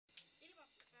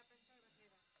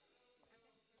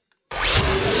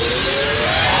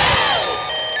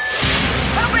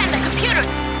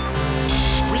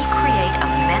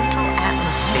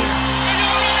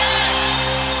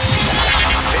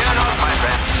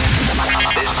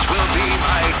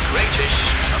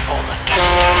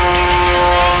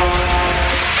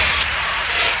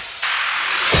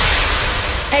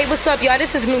what's up, y'all?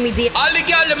 This is Lumi D. All the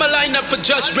girls them a line up for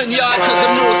Judgment Yard, cause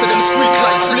them know so them sweet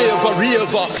like flavor,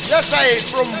 raver. Yes, I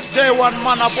from day one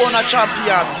man upon a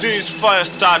champion. This fire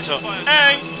starter.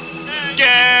 Hey,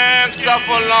 gangsta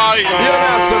for life.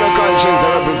 Yeah, so the conscience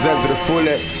I represent to the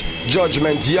fullest.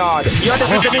 Judgment Yard. Yo,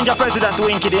 this is the Ninja President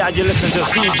Winky the you listen to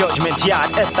C Judgment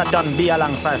Yard. After done be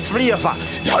alongside Flavor.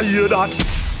 You hear that?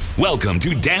 Welcome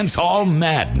to Dancehall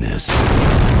Madness.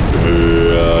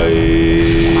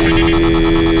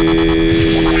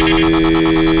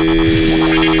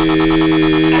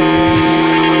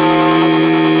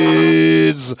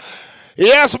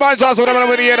 Yes, man, just whenever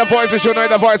we hear the voices, you know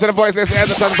the voice and the voiceless.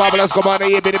 Anderson Fabulous, come on,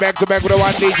 here, be the back to back with the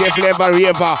one DJ Flavor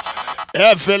Raver.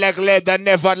 I feel like leather,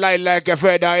 never lie like a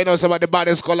feather. You know some of the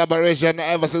baddest collaboration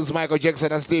ever since Michael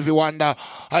Jackson and Stevie Wonder.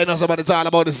 I know somebody talk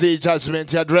about the C Judgment.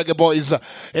 You had reggae boys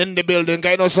in the building.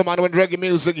 I know someone when reggae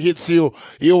music hits you,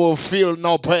 you will feel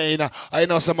no pain. I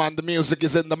know someone the music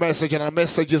is in the message and the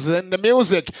message is in the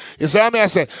music. You see what I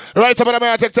say? Right about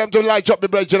I take time to light up the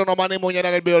bridge. You know, money in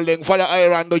the building. For the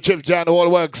iron, the Chief John, the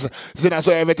whole works. So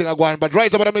everything I go on. But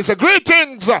right about I say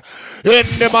greetings in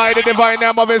the mighty divine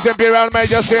name of His Imperial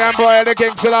Majesty Emperor. The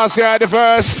King Selassie the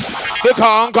first, the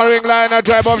conquering line of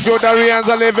tribe of Judah, reigns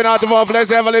are living out of our flesh,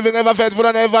 ever living, ever faithful,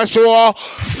 and ever sure.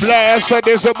 Blessed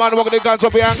is the man walking the guns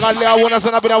of the ungodly. I want to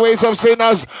stand up in the ways of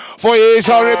sinners, for he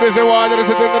shall represent water, the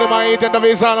sitting of the mighty and of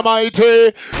his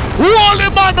almighty. Holy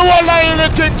man, the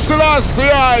King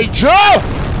Selassie, Joe!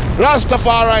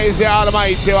 Rastafari is the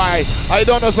Almighty. I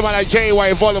don't know someone like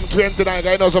JY Volume 29.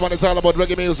 I know someone is all about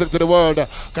reggae music to the world.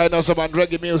 I know someone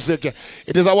reggae music.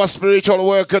 It is our spiritual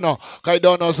work, you know. I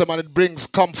don't know someone it brings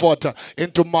comfort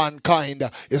into mankind.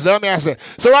 You see what I say?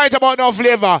 So right about now,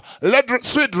 Flavor, let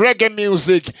sweet reggae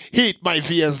music heat my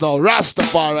fears now.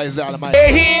 Rastafari is the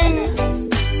Almighty.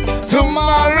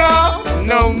 Tomorrow,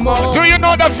 no more. Do you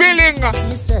know the feeling?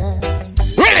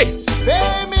 Really?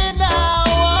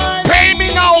 Pay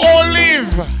me now or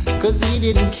live. Because he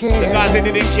didn't care. Because he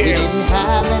didn't care.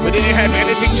 We didn't have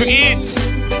anything to eat.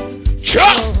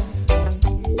 Sure.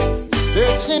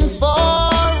 Searching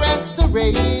for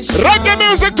restoration. Reggae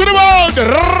music to the world.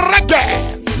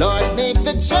 Reggae. Lord, make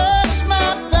the church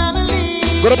my family.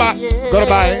 Goodbye. Yeah.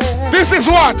 Goodbye. This is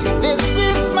what? This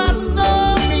is my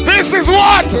story. This is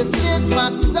what? This is my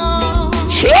song.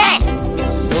 Sure.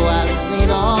 So I'll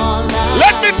sing all night.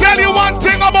 Let me tell you one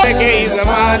thing about reggae is a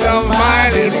man of my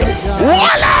religion.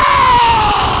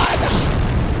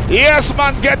 Yes,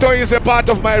 man, ghetto is a part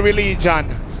of my religion.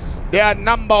 There are a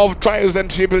number of trials and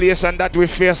tribulations that we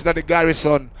face at the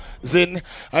garrison. Zin,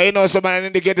 I know someone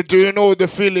in the ghetto. Do you know the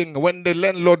feeling when the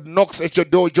landlord knocks at your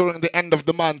door during the end of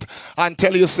the month and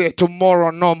tell you, say,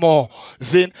 tomorrow no more,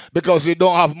 Zin, because you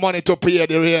don't have money to pay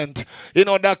the rent? You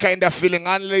know that kind of feeling.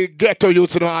 Only ghetto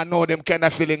youths know, I know them kind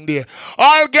of feeling there.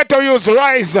 All ghetto youths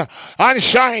rise and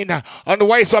shine and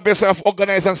wise up yourself,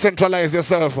 organize and centralize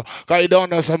yourself. Because you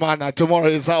don't know, someone, tomorrow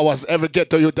is ours. Every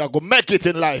ghetto youth that go make it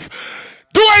in life.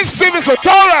 Dwayne Stevenson,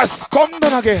 Taurus, come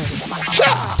down again.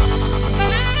 Cha.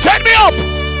 Turn me up.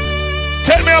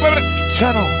 Turn me up, every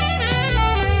channel.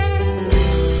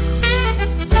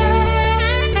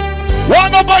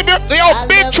 One up by the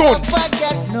big tune.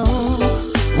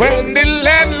 When the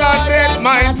landlord at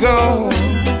my door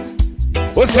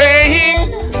was saying,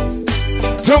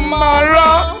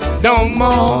 tomorrow no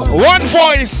more. One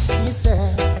voice.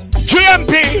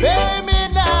 GMP.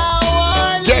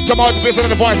 Get them out, listen to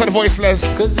the voice and the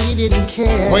voiceless. Cause he didn't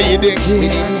care. What you didn't care. He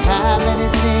didn't have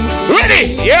anything.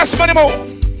 Ready? Yes, money more.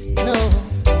 No.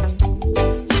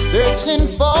 Searching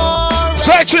for.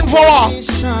 Searching for what?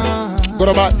 Go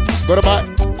to bed. Go to bed.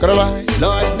 Go to bed.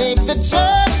 Lord, make the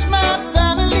church my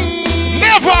family.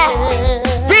 Never. Yeah.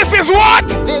 This is what?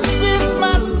 This is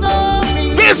my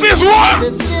story. This is what?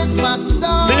 This is my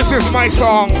song. This is my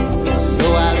song.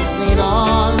 So I'll sing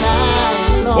all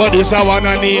night long. What is I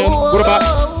wanna need? Go to bed.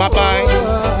 Bye bye.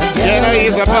 Ghetto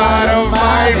is a part of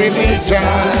my religion.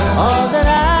 All that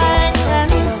I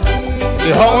can see.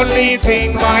 The only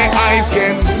thing my eyes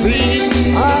can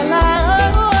see. All I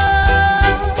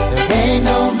ain't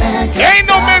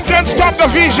no man can stop the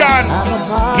vision.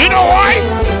 You know why?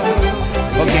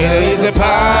 Okay, it's a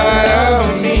part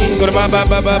of me. Go to bye bye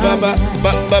bye bye bye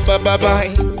bye bye bye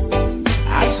bye.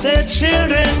 I said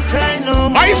children cry no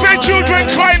more. I said children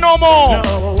cry no more.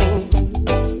 No.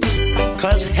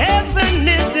 Cause heaven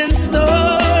is in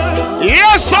store.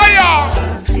 Yes,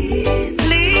 sire. Please,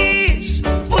 please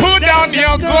put down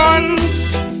your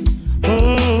guns.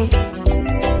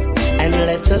 And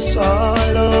let us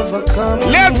all overcome.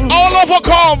 Let's all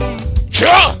overcome.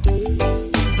 Sure.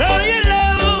 Though your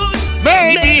load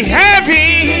may be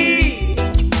heavy.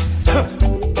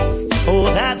 Oh,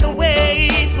 that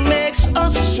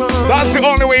That's the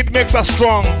only way it makes us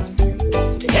strong.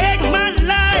 Take my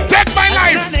life. Take my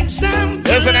life.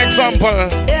 Here's an example.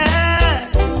 Yeah.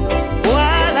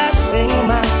 While I sing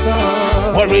my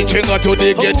song. For reaching out to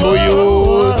the ghetto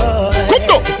you. Come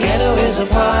on. Ghetto is a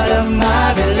part of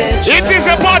my religion. It is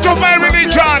a part of my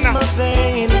religion.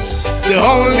 The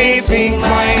only things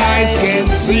my eyes can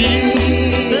see.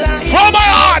 From my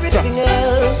heart.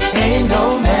 Ain't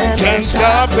no man can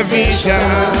stop the vision.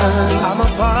 I'm a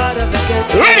part of the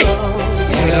ghetto. Ready?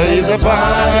 Ghetto is a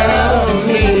part of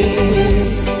me.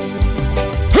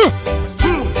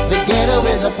 The ghetto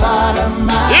is a part of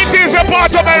my It is a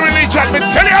part of my religion. Me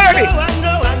tell you already. I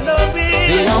know,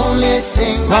 the only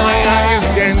thing my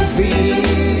eyes can see.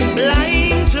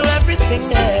 Blind to everything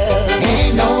else.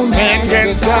 Ain't no man can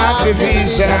stop the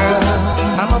vision.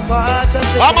 I'm a part of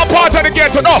the I'm a part of the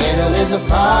ghetto. No. ghetto is a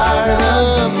part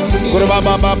of me. Good bye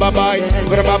bye bye bye bye.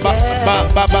 Good bye bye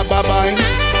bye bye bye bye.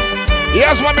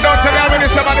 Yes, when we don't tell you already,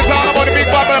 somebody's all about the big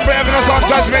bubble and braveness on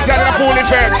judgment and the full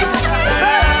effect.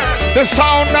 The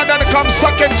sound that doesn't come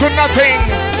sucking to nothing.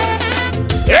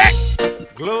 Yeah.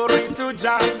 Glory to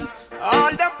Jah.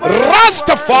 All the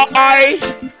Rastafari.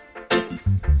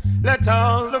 Let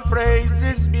all the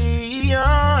praises be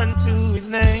unto his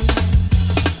name.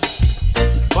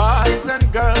 Boys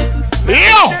and girls,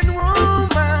 men and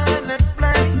women,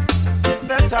 explain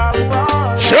that our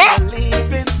all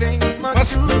living things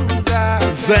must do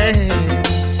the same.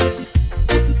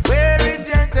 Where is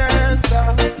your sense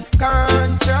of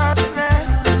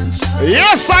consciousness?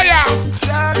 Yes, I am.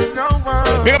 There's no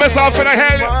one. Big up yourself in the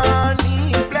hell. One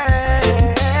is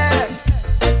blessed.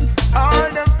 All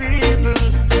the people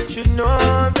should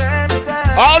know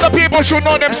themselves. All the people should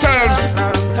know themselves.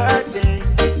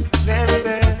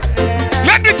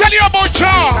 Let me tell you about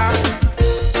Jah.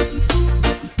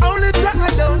 Only Jah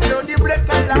don't know the break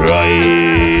of life. Right.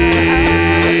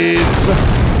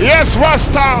 Yes,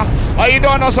 Rasta. You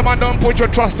don't know someone don't put your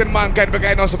trust in mankind because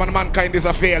you know someone mankind is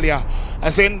a failure.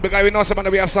 As in, because we know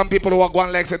someone we have some people who are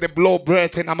going like say they blow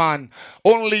breath in a man.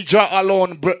 Only Jah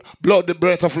alone blow the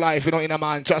breath of life, you know, in a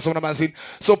man. Trust what a man saying.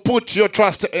 So put your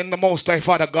trust in the Most High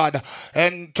Father God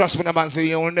and trust when a man say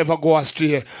you will never go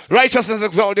astray. Righteousness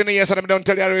exalted in the years, and I don't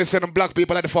tell you already saying black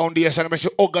people at the foundation, and we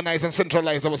should organize and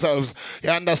centralize ourselves.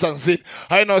 You understand? See,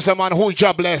 I know someone who is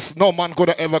jobless. No man could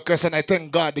have ever curse, and I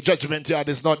thank God the judgment yard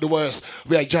is not the worst.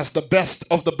 We are just the best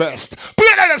of the best. Play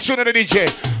that next tune of the DJ.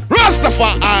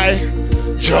 Rastafari.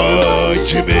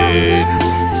 Judgment.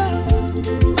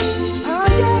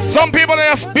 Some people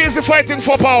are busy fighting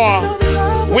for power.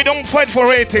 We don't fight for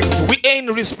ratings. We ain't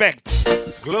respect.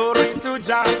 Glory to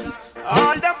Jah.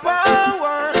 All the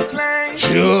powers claim.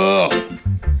 Sure.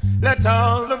 Let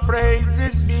all the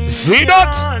praises be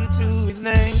unto his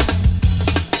name.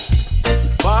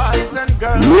 Boys and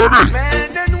girls,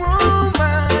 men and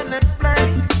women,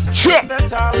 explain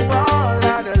that our all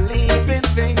other living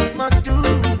things must do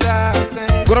the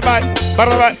same. Goodbye.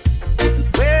 Bye-bye.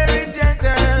 Where is your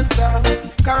sense of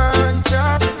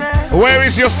consciousness? Where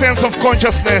is your sense of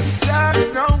consciousness?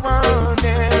 There's no one,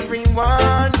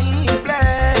 everyone is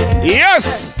blessed.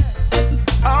 Yes.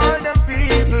 All the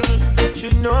people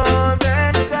should know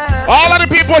themselves. All of the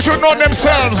people should know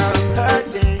themselves.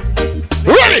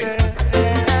 Ready?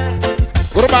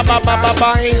 Goodbye, bye, bye, bye,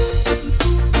 bye.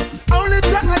 Only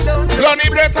Jah alone. Bloody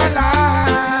breath alive.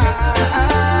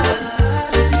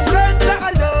 Praise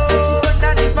Jah alone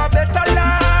and live a better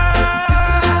life.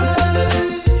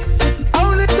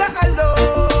 Only Jah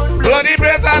alone. Bloody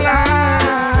breath alive.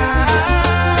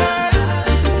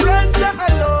 Praise Jah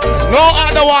alone. No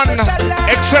other one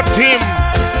except him.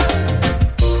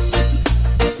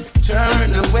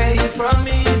 Turn away from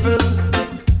evil.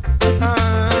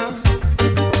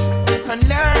 And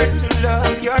learn to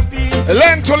love your people.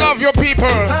 Learn to love your people.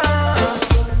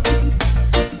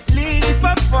 Leave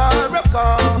up for a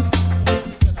cause.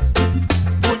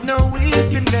 Put no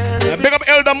weakness. Big up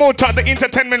Elder Mota, the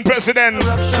entertainment president.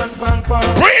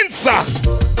 Prince.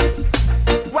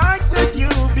 Why should you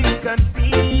be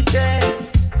conceited?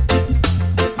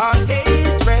 Or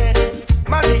hatred,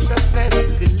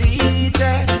 maliciousness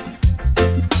deleted.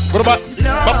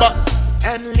 Love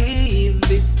and leave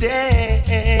this day.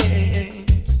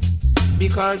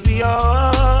 Because we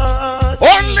all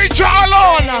only Jah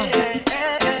alone.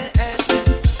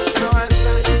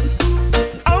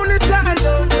 Only Jah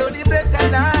alone know the better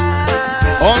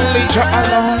life. Only Jah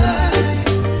alone.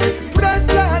 Praise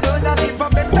Jah alone and live a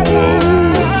better life.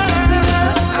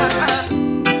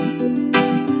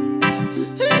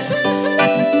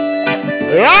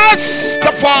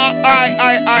 Rastafari,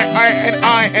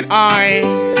 I.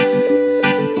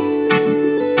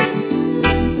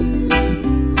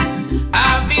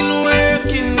 I've been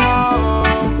working hard.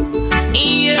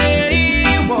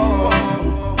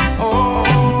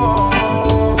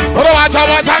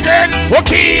 We'll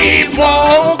keep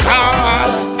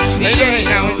focus. It ain't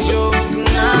no joke.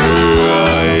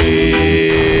 Right.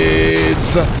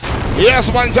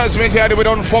 Yes, man, judgment here. We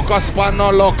don't focus on no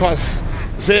locus.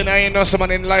 Saying I ain't know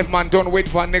someone in life, man. Don't wait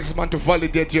for next man to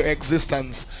validate your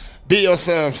existence. Be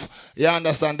yourself. You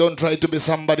understand? Don't try to be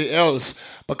somebody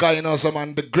else. Because you know,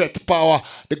 someone, the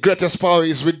greatest power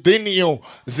is within you.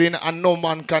 Zin, and no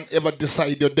man can ever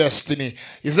decide your destiny.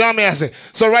 You see what I say?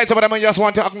 So right about I just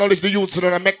want to acknowledge the youths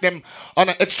and make them on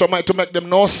an extra mic to make them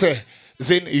know say.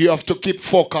 Then you have to keep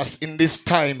focus in this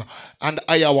time and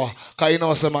hour. Because you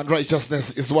know, man,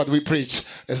 righteousness is what we preach.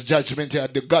 It's judgment here,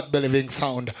 the God-believing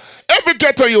sound. Every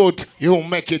ghetto youth, you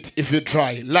make it if you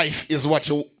try. Life is what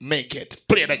you make it.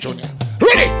 Play that, Junior.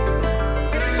 Ready?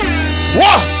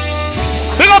 What?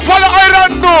 Big up for the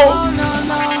island, no.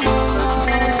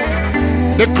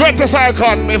 The greatest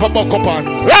icon me ever buck up on.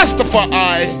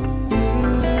 Rastafari.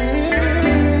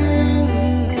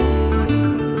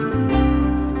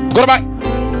 Goodbye.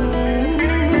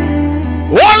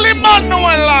 Only man no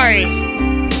one lie.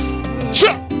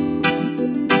 Sure.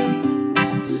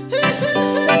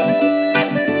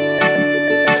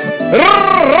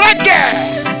 Reggae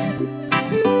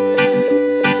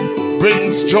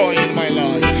brings joy in my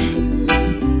life.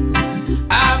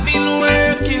 I've been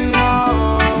working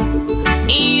hard.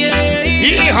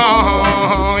 Yeah.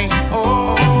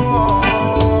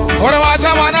 Oh. What about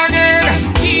someone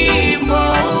again? Keep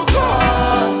focus.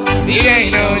 It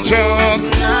ain't no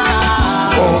joke.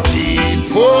 Oh, keep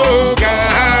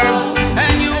focus.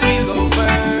 And you will go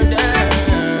further.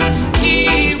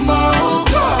 Keep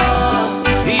focus.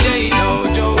 It ain't no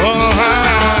joke.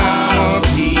 Oh,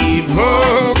 keep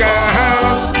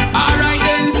focus. Alright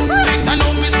then, right, I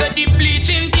know me say the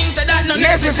bleaching things that not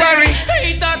Necessary.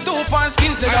 Hate that top and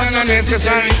skin say that not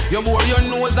necessary. You bore your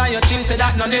nose and your chin say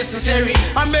that not necessary.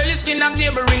 And belly skin and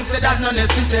table ring say that not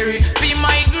necessary. Be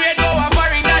my grade go a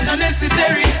foreign that not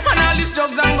necessary. And all these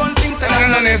jobs and gun things say that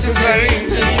not necessary.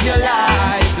 Live your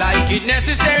life like it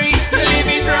necessary. Live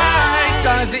it right,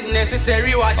 cause it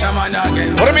necessary. Watch a man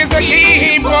again. What it means to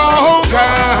keep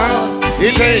focus.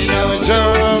 It ain't no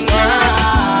joke.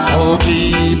 Oh,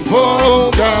 keep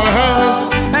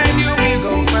focus. And you will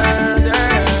go further.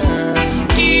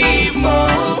 Keep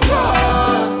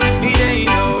focus. It ain't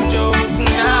no joke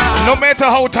now. No matter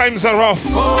how times are rough.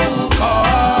 Focus.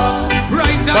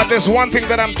 Right. But there's one thing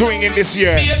that I'm doing in this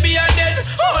year. Baby, I dead.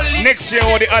 Only Next year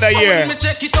or the other year. me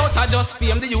check it out, I just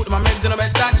fame the youth, my men do no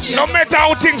better check. No matter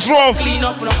how things rough, Clean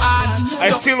up no heart. I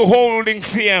still holding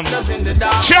fame. Just in the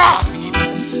dark. Cha!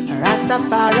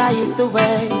 Rastafari is the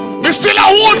way. Me still a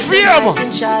hold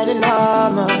fame. Shining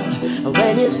armor.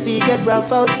 When you see get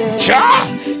rough out there. Cha!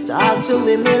 Talk to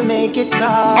him, he'll make it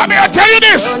come. I mean, I tell you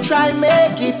this. Don't try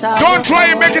make it on Don't try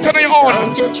and make it on your own.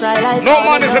 Don't you try like No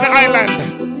man is in the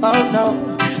island. Oh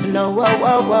no, no, whoa,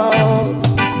 whoa,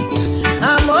 whoa.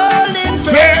 I'm holding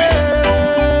Fair.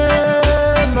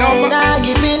 firm. No, I'm not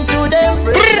giving to them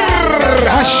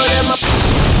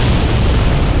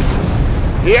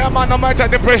Yeah, man, no matter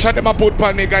the pressure they put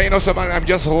on me, you know, so man, I'm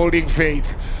just holding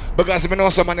faith. Because you know,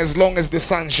 so man, as long as the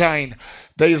sun shine,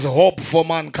 there is hope for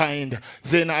mankind.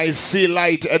 Then I see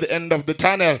light at the end of the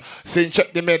tunnel. Then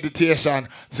check the meditation.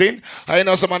 Then I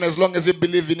know, so man, as long as you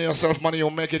believe in yourself, man, you'll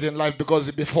make it in life. Because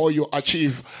before you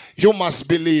achieve, you must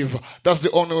believe. That's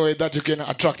the only way that you can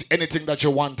attract anything that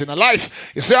you want in a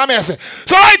life. You see what I'm saying?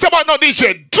 So right about now,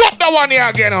 DJ, drop that one here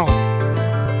again now.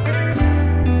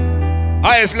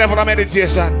 Highest level of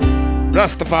meditation.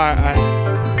 Rastafari.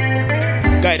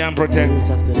 Guide and protect.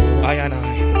 I and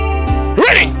I.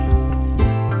 Ready?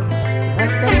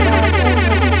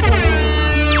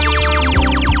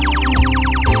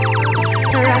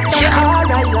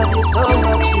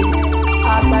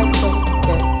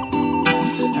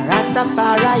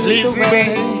 Rastafari is the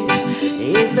way.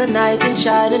 Is the knight in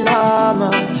shining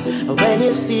armor. When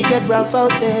you see get rough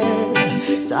out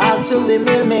there, talk to him,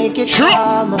 he'll make it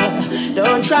calmer.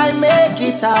 Don't try make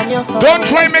it on your own. Don't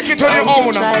try make it on your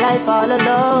own. Try life all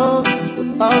alone.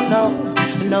 Oh no,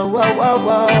 no, whoa, whoa,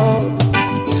 whoa.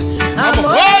 I'm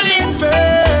holding firm.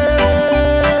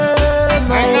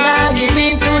 I'm not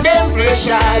giving to them pressure.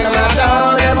 No matter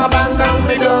how them a bang down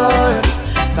the door.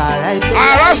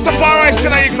 Rastafari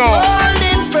still I ignore.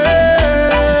 Holding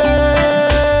firm.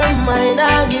 I'm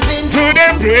not giving to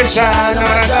them pressure. No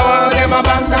matter how them a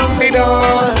bang down the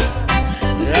door.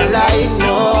 Still I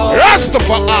ignore.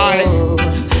 Rastafari.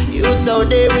 Youths out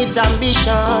there with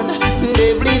ambition.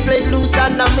 They bleed like loose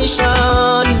on a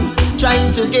mission.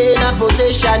 Trying to gain a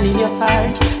possession in your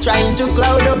heart. Trying to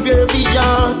cloud up your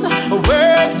vision.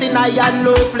 Works in high and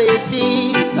low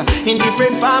places. In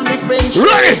different family friendships.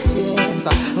 Ready? Yes.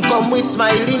 Go Come with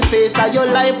smiling face, and your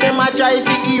life them a try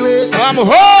to erase. I'm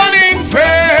holding firm.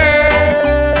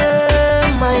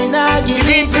 I not give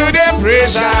in to the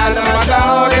pressure, no matter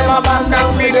how them a bang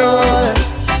down the door.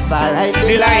 but I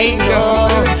Still I ignore.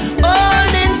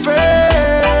 Holding firm.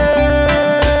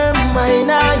 I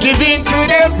not Give in to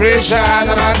the pressure,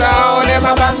 no matter how them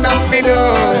a bang down the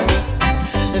door.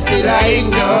 Still I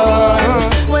ignore.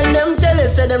 When them tell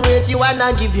us say them rate you and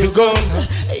I give you gun,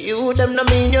 you them no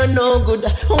mean you're no good.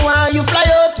 Why you fly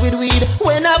out with weed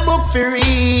when I book for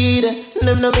read?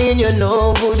 Them no mean you're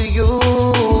no good. You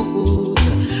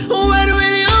when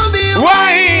will you be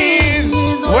wise?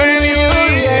 When you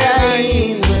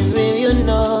realize? When will you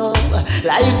know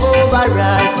life over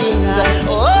all things?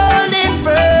 Holding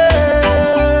firm.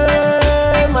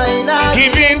 I not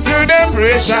give in to the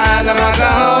pressure, no matter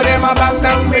how them a bang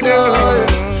down the door.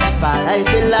 but I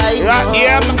still like Right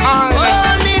here,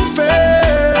 holding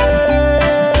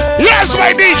firm. yes,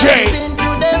 my DJ.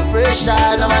 Into them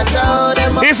pressure, no matter how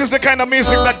them This is the kind of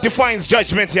music that defines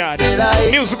Judgment Yard.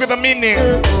 Music with a meaning,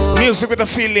 music with a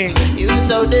feeling. youths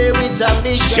out there with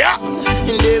ambition. Yeah.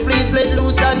 And they please let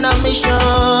loose on a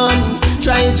mission.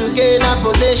 Trying to gain a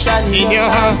possession In your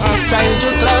heart. Trying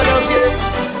to cloud up your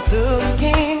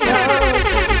Looking out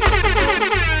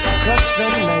across the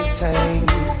nighttime,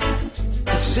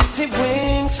 the city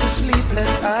winks a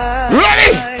sleepless eye.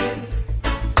 Ready?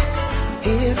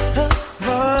 Hear her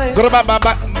voice Go to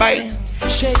bye.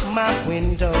 shake my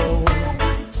window,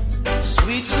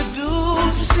 sweet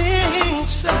seducing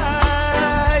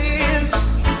sighs.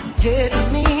 Get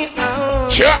me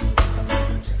out Sure.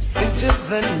 into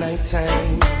the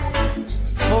nighttime,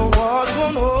 for walls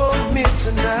won't hold me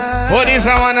tonight. What is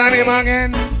I want on him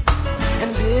again?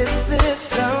 And if this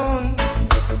town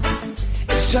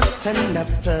is just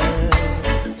another,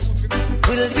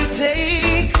 will you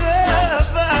take a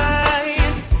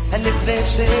bite? And if they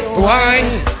say Why?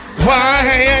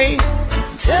 right,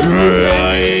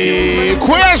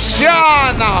 Question.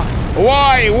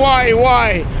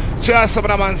 Why? Just some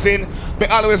of the man saying, we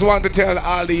always want to tell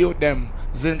all the youth them.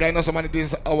 Zinga, you know somebody,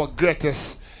 this is our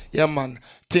greatest, yeah man,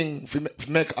 thing to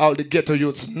make all the ghetto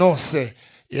youths know say,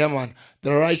 yeah man,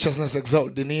 the righteousness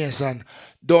exalt the nation.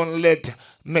 Don't let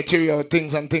material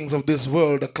things and things of this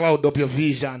world cloud up your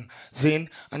vision, sin,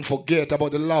 and forget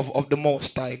about the love of the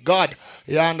Most High God.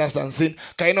 You understand, sin?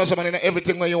 Because you know somebody, in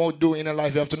everything when you want to do in your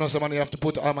life, you have to know somebody, you have to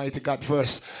put Almighty God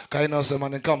first. Because you know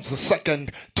somebody comes to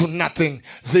second to nothing,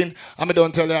 sin. I mean,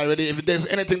 don't tell you already, if there's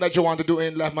anything that you want to do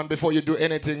in life, man, before you do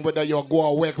anything, whether you go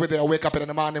or work, whether you wake up in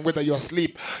the morning, whether you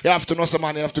sleep, you have to know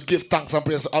somebody, you have to give thanks and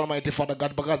praise to Almighty Father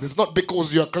God, because it's not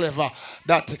because you're clever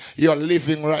that you're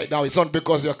living right now. It's not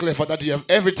because you're clever that you have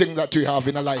everything that you have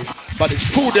in a life, but it's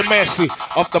through the mercy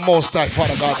of the Most High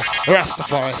Father God,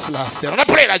 Rastafari last year. And I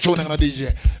play that tune on the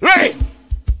DJ. Ready?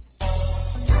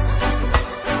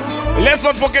 Let's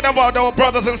not forget about our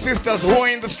brothers and sisters who are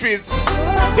in the streets,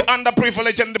 the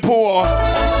underprivileged and the poor.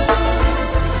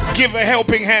 Give a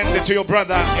helping hand to your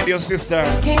brother and your sister.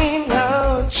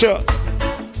 Sure.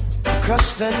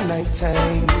 across the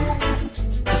nighttime,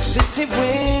 the city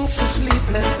winks a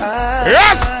sleepless eye.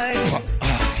 Yes!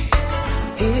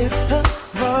 Hear her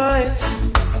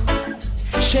voice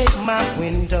shake my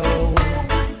window,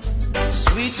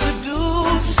 sweet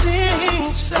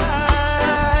seducing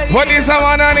sighs. What is that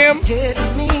one on him? Get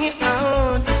me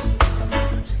out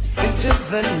into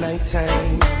the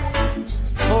nighttime,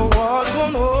 for walls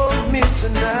won't hold me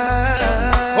tonight.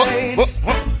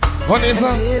 What is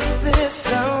that? If this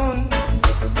town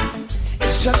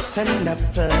is just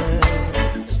another,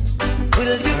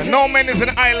 no man is an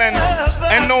island,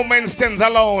 and no man stands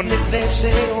alone. they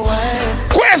say why?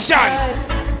 Question!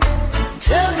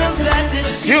 Tell them that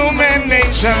this Human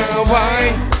nature,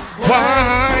 why?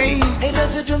 It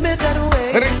doesn't do me that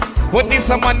way. What is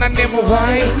a man and them?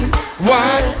 Why?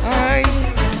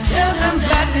 Tell them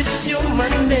that it's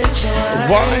human nature.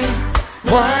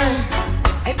 Why?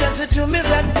 It doesn't do me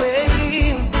that way.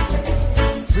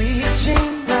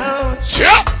 Reaching out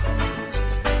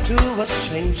to a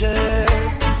stranger.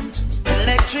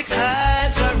 Electric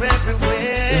eyes are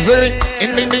everywhere.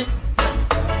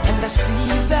 And I see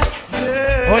that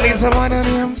girl. What is a man and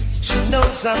him? She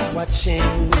knows I'm watching.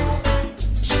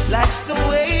 She likes the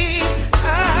way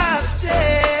I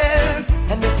stare.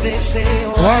 And if they say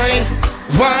why?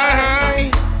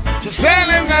 Just tell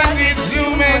them that it's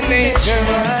human nature.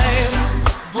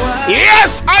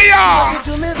 Yes, I am. Does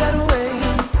it do me that way?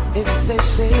 If they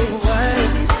say why?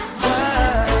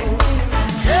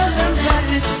 Tell them that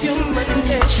it's human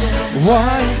nature.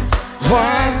 Why?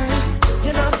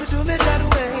 You know, if you do me that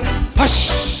way. Hush.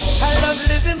 I love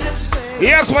living this way.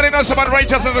 Yes, man, you know, some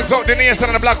righteousness exalt the nation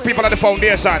and the black people at the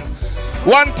foundation.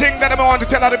 One thing that I want to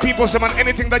tell other people, man,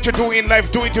 anything that you do in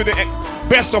life, do it to the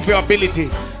best of your ability.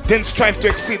 Then strive to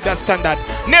exceed that standard.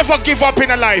 Never give up in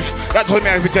a life. That's what I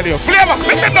have to tell you. Flavor,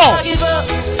 let them know.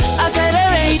 I said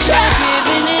there ain't no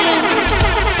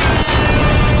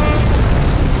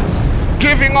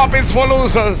giving up is for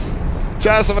losers.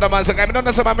 Just some of the man say,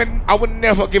 I would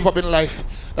never give up in life.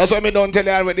 That's why I don't tell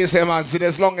you already, say, man. See,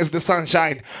 as long as the sun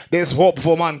shine, there's hope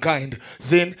for mankind.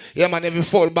 See, yeah, man, if you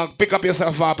fall back, pick up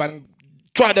yourself up and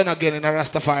try them again in a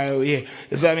Rastafari way.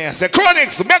 You see what I mean? I say,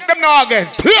 Chronics, make them know again.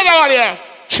 Play them out here.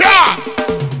 Cha!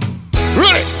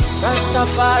 Really?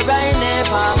 Rastafari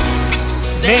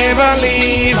never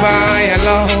leave I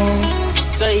alone.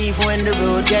 So even when the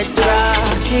road get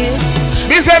rocky,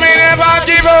 me say me never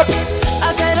give up.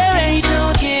 I said there ain't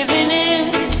no giving in.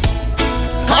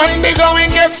 And the going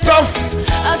gets tough.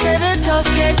 I said the tough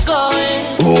get going.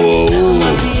 Oh.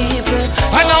 My people,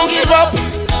 I don't give up.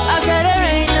 I said there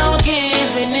ain't no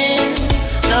giving in.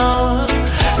 No.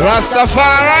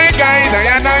 Rastafari guide,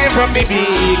 I know from the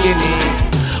beginning.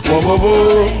 Whoa, whoa,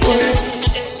 whoa.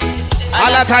 A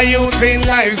lot of youths in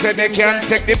life said they can't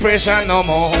take the pressure no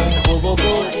more.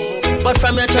 But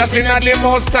from your just in the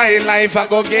most style life, I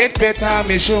go get better,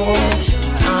 me sure.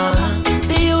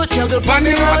 The youth juggle on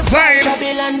the roadside.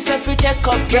 Babylon if you take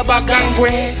up your back and go.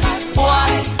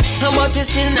 Why? But you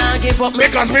still not give up.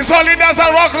 Because me solid as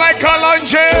a rock like a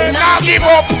lunge. Now give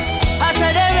up. I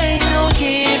said there ain't no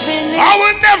giving. I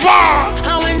will never.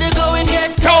 And when the going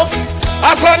gets tough,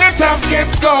 I saw the tough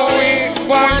gets going.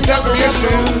 One juggle your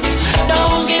suits.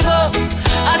 Don't give up.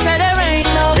 I said there ain't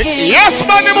no giving. Yes,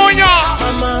 man, the Munya.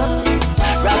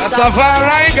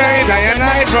 Rastafari guide, I and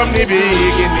I from the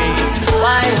beginning.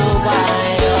 Why, oh,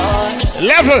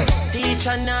 level.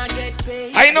 Teacher not get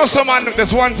paid. I know someone,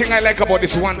 there's one thing I like about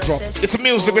this one drop. It's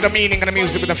music with a meaning and a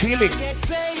music with a feeling.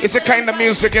 It's the kind of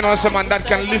music, you know, someone that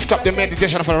can lift up the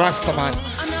meditation of a Rasta man.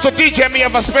 So DJ, me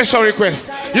have a special request.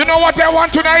 You know what I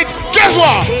want tonight? Guess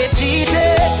what? Hey, DJ,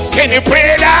 can you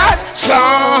play that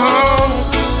song?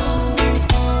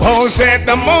 Oh, set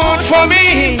the mood for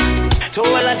me.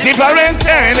 Different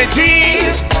energy.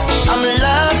 I'm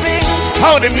loving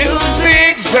how the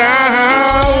music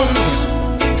sounds.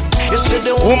 You see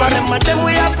the woman and madam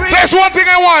we are bring. There's one thing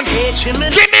I want. Give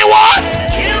me one.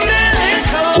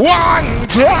 One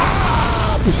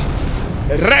drop.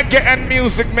 Reggae and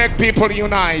music make people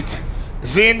unite.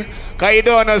 Zin, cause you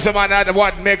don't know someone that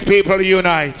what make people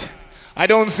unite. I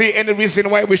don't see any reason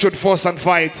why we should force and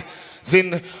fight.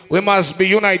 Sin, we must be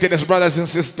united as brothers and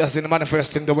sisters in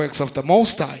manifesting the works of the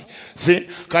Most High. See,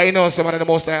 because you know someone in the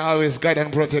Most High always guide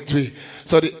and protect we.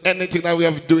 So anything that we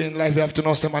have to do in life, we have to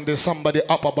know someone there's somebody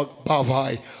up above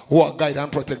high who will guide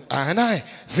and protect I and I.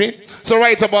 See? So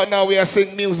right about now we are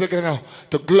singing music, you know,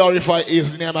 to glorify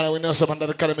His name, and we know someone that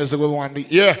the kind of music we want to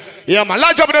hear. Yeah, man.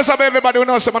 Large up in some everybody who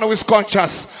knows someone who is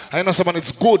conscious. I know someone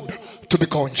it's good to be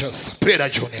conscious. Play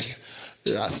that tune again.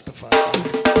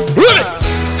 Rastafari. Really?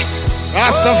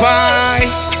 Rastafari,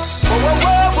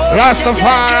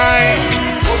 Rastafari,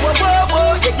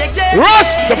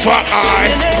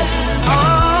 Rastafari.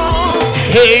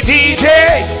 Hey DJ,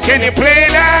 can you play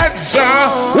that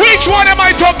song? Which one am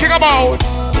I talking about?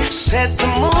 Set the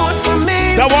mood for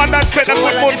me. The one that set a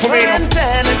good mood for me.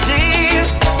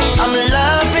 I'm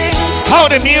loving how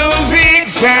the music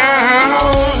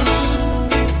sounds.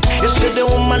 You see the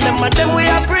woman and madam we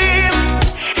are brave.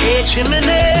 Hey, chimney.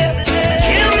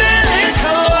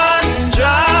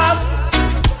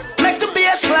 Make the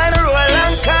bass line roll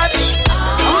and catch.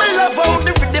 I'm in love out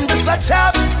the rhythm just a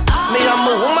tap. Me and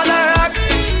my woman a rock.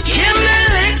 Give me a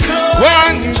little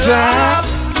one drop.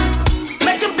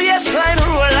 Make the bass line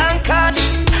roll and catch.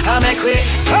 I make we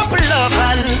couple up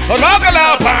and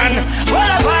well,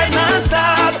 I fight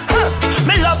non-stop.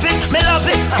 Me love it, me love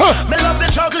it. Me love the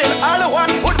juggling. All the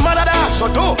one foot mother da. So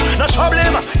do no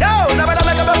problem. Yo, nobody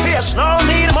make up a face. No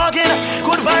need mugging.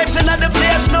 Good vibes in the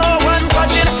place. No one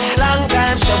watching. Long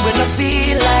time so when I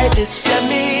feel like this, yeah,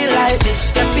 me like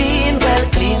this. The bean well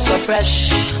clean, so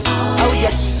fresh. Oh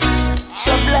yes,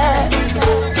 so blessed.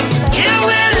 Give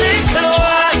me a little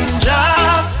one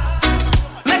drop.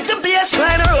 Make the bass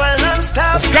line roll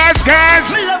non-stop. Guys.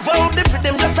 Me love how the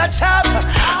rhythm just a tap.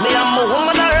 Me and my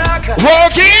woman a rock.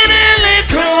 Walking in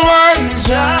little one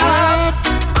drop.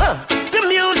 The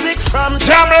music from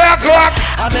Jam Rock.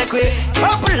 I make we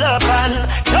couple up and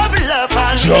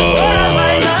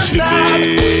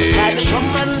slide the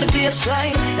drum and the bass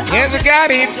line. Yes, we got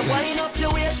it.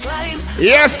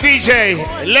 Yes, DJ,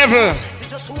 level.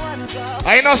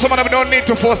 I know someone we don't need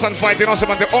to force and fight. You know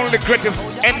someone the only greatest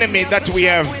enemy that we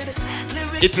have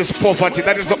it is poverty.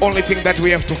 That is the only thing that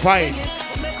we have to fight.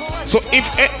 So if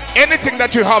anything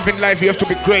that you have in life, you have to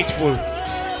be grateful.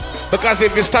 Because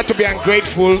if you start to be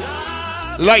ungrateful,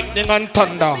 lightning and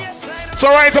thunder. So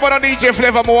right about on DJ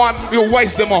Flavor, you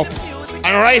wise them up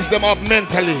and rise them up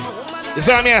mentally. You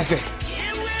see what I say?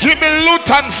 Give me loot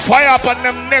and fire up on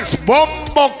them next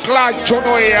bumbo clock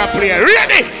Chono here play.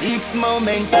 Ready? Each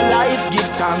moment of life, give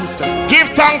thanks. Give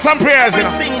thanks and prayers, you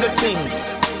know. Single thing.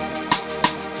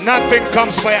 Nothing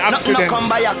comes by accident. Nothing come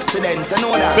by accident. I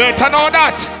know that. Better know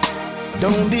that.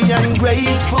 Don't be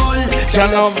ungrateful. Your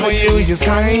love for you is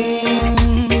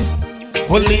kind.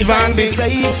 We'll live and be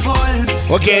faithful.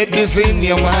 Forget this in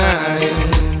your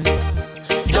mind.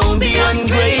 Don't be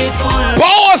ungrateful.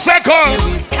 Power second.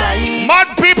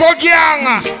 Mad people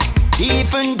gang.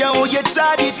 Even though you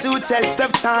tried it to test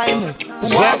of time,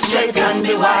 walk straight and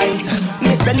be wise.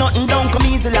 Mister, nothing don't come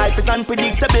easy. Life is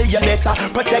unpredictable. You better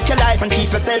protect your life and keep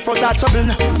yourself out of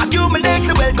trouble. Accumulate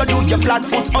the well, go do your flat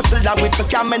foot hustle. That with the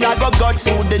camera go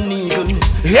through the needle.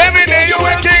 Every day you're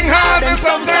working hard and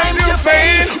sometimes you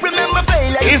fail. Remember,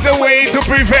 failure is a way to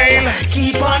prevail.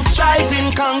 Keep on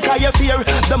striving, conquer your fear.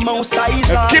 The most high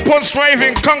is on. Keep on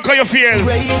striving, conquer your fears.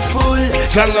 Grateful.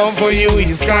 Your love for you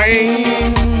is kind.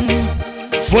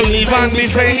 We'll live and be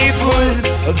faithful.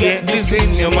 Get this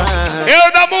in your mind.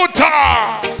 Elder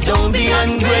Muta. Don't be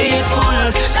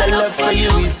ungrateful. The love for you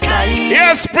is kind.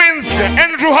 Yes, Prince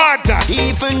Andrew Hart.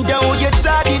 Even though you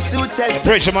tried it to test.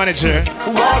 Pressure manager.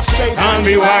 Walk straight and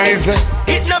be wise.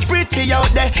 It's not pretty out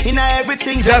there. In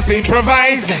everything just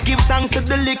improvise. Give thanks to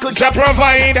the little to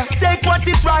provide. Take what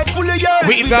is rightfully yours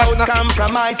without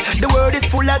compromise. The world is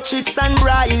full of tricks and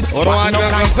bribes. Oh, no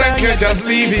consent, you just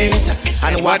leave it.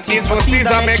 And what is for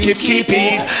Caesar, make it keep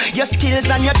it. Your skills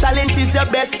and your talent is your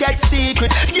best kept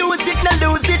secret. Use it, not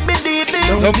lose it, believe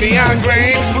it. Don't be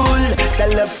ungrateful. The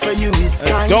love for you is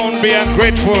kind. Don't be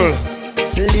ungrateful.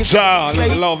 Child,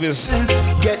 love is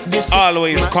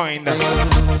always kind.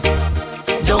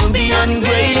 Don't be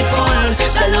ungrateful.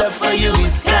 The love for you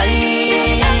is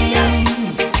kind.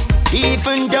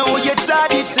 Even though you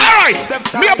tried it. Alright,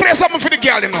 me a play something for the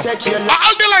girl, you know.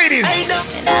 All the ladies. And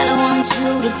I don't want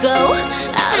you to go.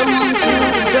 I don't want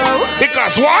you to go.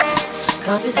 Because what?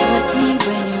 Cause it hurts me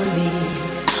when you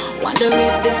leave. Wonder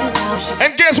if this is how she.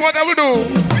 And guess what I will do?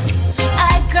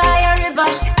 I cry a river.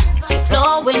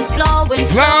 Flowing, flowing,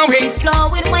 flowing,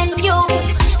 flowing when you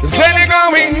send it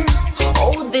going.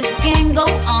 Oh, this can go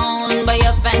on, but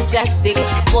you're fantastic.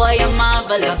 Boy, you're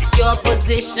marvelous. Your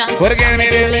position. But again, me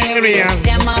delirious.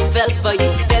 Damn, I fell for you.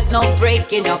 There's no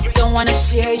breaking up. Don't wanna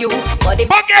share you. But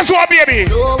guess what, baby?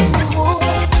 So,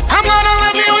 I'm gonna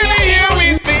love you when you're here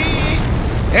with me.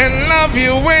 And love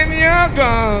you when you're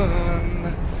gone.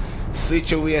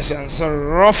 Situations so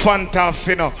rough and tough,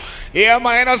 you know. Yeah,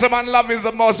 man, you know, so man, love is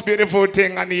the most beautiful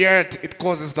thing on the earth. It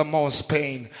causes the most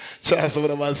pain. Just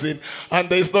what I'm saying. And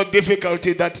there is no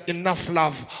difficulty that enough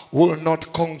love will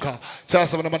not conquer.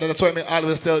 Just what I'm saying. That's why I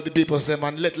always tell the people, say,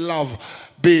 man, let love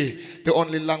be the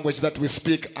only language that we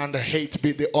speak and hate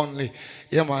be the only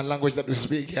language that we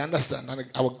speak. You understand? And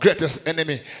our greatest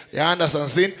enemy. You understand?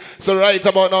 See? So right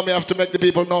about now, we have to make the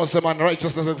people know, say, man,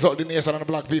 righteousness exalt the nation and the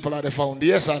black people are the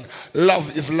foundation.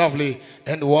 Love is lovely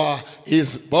and war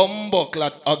is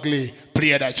bumbleclad ugly.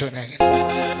 Play that tune again.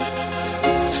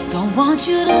 Don't want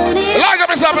you to leave. Large up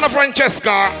yourself in a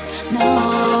Francesca.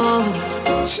 No.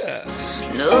 Sure.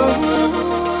 No.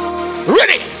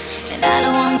 Ready? I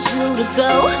don't want you to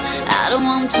go. I don't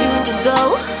want you to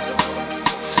go.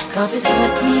 Cause it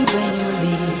hurts me when you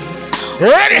leave.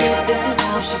 Ready? If this is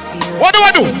how she feels. What do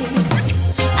I do?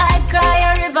 I cry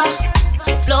a river.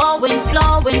 Flowing,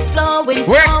 flowing, flowing,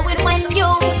 flowing when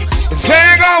you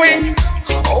say going.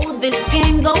 Oh, this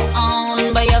can go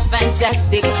on, but you're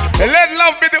fantastic. Let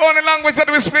love be the only language that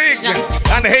we speak,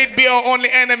 and hate be our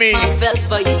only enemy. I fell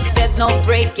for you. There's no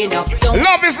breaking up.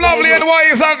 Love is lovely and war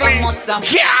is ugly. I'm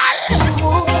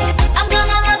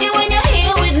gonna love you when you're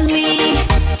here with me,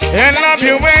 and love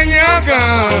you when you're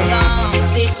gone.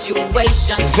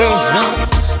 Situation so wrong,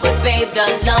 but babe, the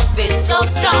love is so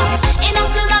strong. Enough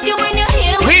to love you when you're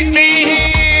here with me,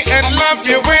 and love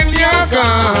you when you're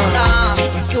gone.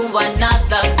 To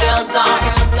another girl's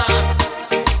arms.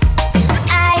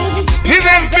 I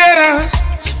deserve better,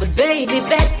 but baby,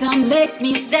 better makes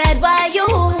me sad. Why you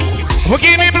will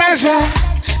give me pleasure?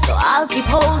 So I'll keep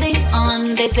holding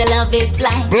on. They say love is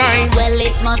blind. Well,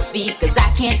 it must be, cause I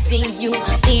can't see you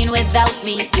being without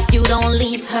me. If you don't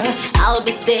leave her, I'll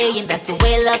be staying. That's the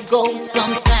way love goes.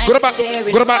 Sometimes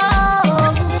sharing. I'm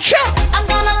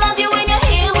gonna love you when you're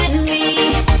here with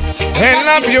me, and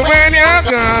love you when you're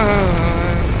gone.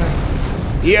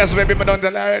 Yes, baby, but don't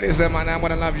tell her already, say, man, I'm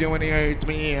gonna love you when you hurt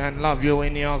me and love you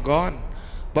when you're gone.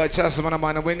 But just,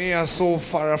 man, when you're so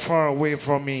far, far away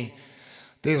from me,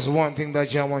 there's one thing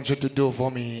that I want you to do for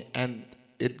me, and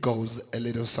it goes a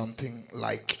little something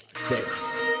like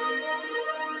this.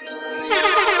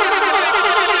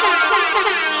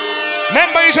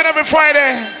 Remember each and every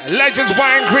Friday, Legends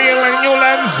Wine Grill in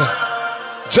Newlands,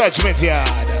 Judgment Yard.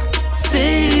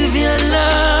 Save your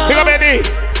love. Big up, Eddie.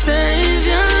 Save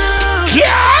your love.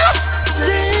 Yeah.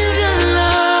 Save your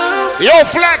love. Yo,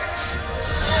 Flex.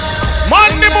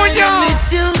 Monday morning.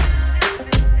 Miss you.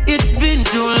 It's been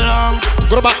too long.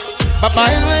 Go back.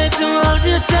 Bye-bye. Can't wait to hold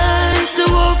your time to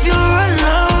hope you're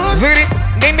alone. Zing,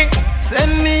 ding, ding.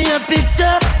 Send me a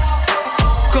picture.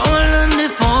 Call on the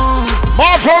phone.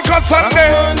 More focus Sunday.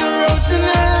 I'm on the road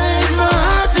tonight. My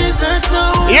heart is at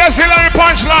home. Yes, Hillary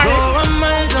Punchline.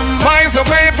 Miles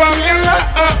away from your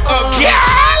love.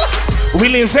 Girl.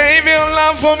 Will you save your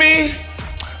love for me?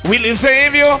 Will you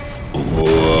save your...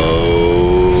 Whoa.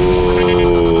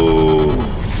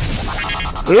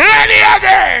 Ready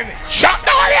again. Shut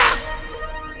down here.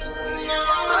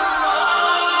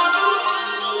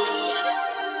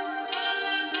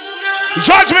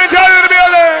 Judgment out in the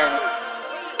building.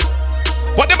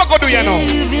 What them gonna do you know?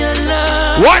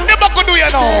 What them gonna do you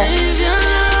know?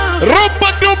 Rumba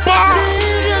duba.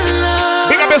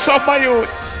 Big up yourself, my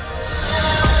youth.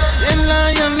 And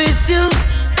I miss you.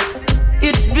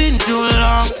 It's been too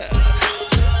long.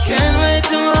 Can't wait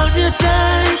to hold your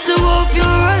time to hope you're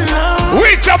alone.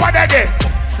 Which up again?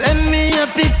 Send me a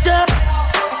picture.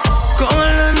 Call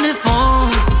on the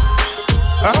phone.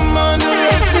 I'm on the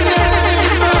road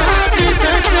tonight. My heart is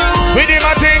at home. We did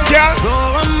not think, yeah. So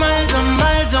I'm miles and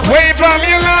miles away from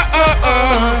you,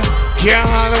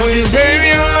 girl, will you save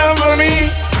your love for me?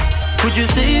 Would you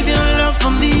save your love for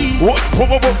me?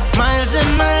 Miles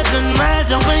and miles and miles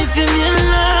away from your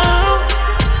love.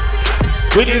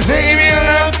 Would you save your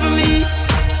love for me?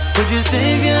 Would you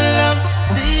save your love?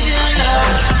 Save your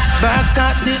love. Back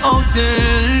at the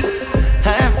hotel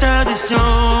after the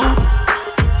show.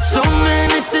 So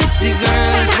many sexy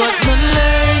girls, but not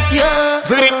like you.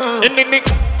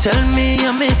 Tell me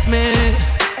you miss me.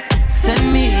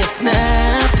 Send me a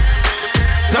snap.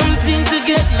 Something to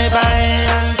get me by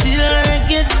until I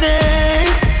get there.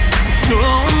 So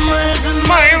miles and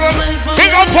miles away from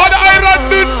Pick up for the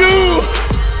island, dude.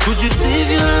 Could you save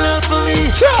your love for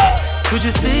me? Could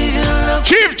you save your love?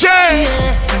 Chief J.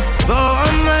 Yeah. Though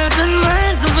I'm miles and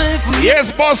miles away from you.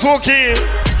 Yes, Boss Wookie.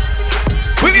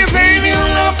 Will you save your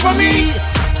love for me?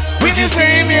 Will you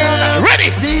save your love? Ready?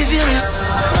 Save your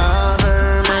love.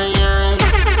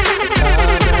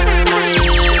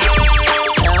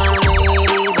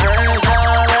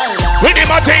 Ready,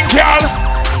 my thing, girl.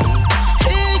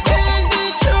 It can't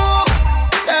be true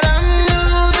that I'm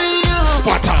losing you.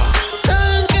 Spotter.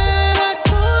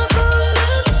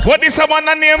 What is someone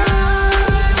name?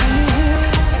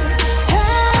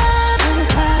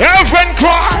 Girlfriend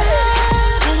cry.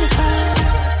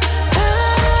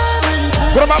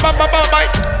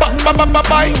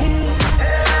 Bye.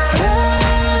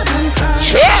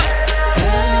 Sure.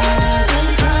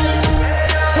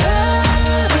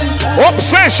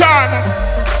 Obsession.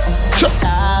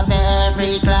 Stop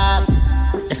every clock.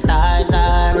 The stars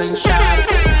are in shock.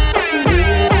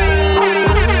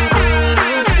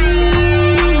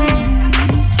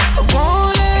 I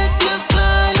won't let you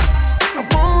fly. I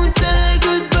won't say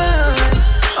goodbye.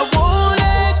 I won't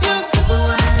let you slip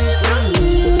away from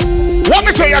me. What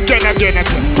me say again.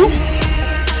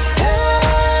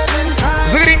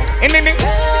 Zing, ding, ding, ding.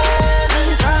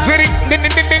 Zing, ding,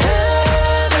 ding, ding, ding.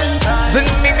 Zing,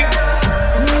 ding, ding.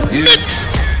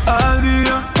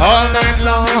 All night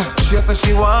long. She said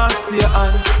she wants to stay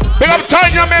on. Big up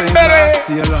Tanya Membere.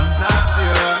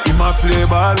 He might play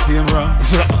ball game wrong.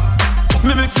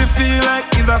 Me make you feel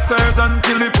like he's a surgeon.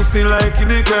 Kill the pussy like in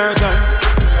the curtain.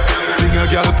 Sing a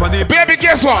girl pon the baby,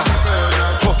 guess what?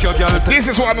 Fuck your girl. This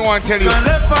is what I want to tell you. Can't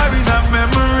let fire in a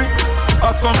memory.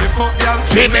 I saw me fuck y'all.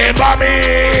 Remember me.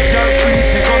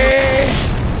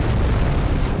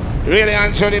 Really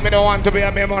and truly, me don't want to be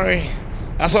a memory.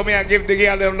 That's why I give the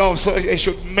girl them love, so they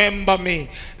should remember me.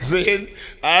 See?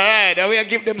 Alright, then we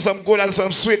give them some good and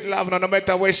some sweet love. No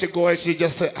matter where she goes, she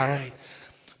just say, alright.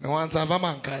 I want to have a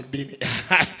man called Benny.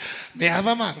 Me have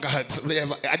a man called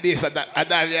this and that, and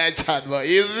that we are chat, but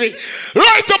you see?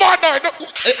 Right about now.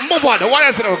 Move on. What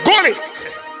else? Goalie.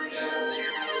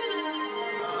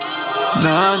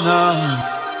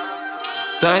 Nah.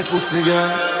 Tight pussy girl.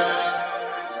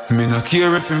 Me no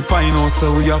care if him find out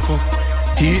so we a fuck.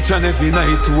 Each and every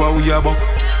night to a we a buck.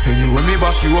 Anyway me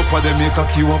back you up or they make a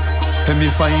you up. And me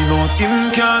find out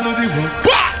him can't do the work.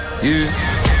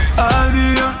 Yeah.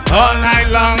 All night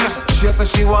long. She said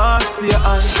she wants to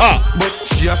stay on, but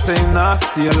she a say not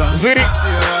stay long. Ziri.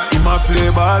 He might play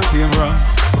ball game wrong.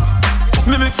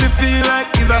 Me make you feel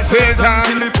like he's a Satan.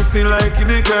 Kill the pussy like in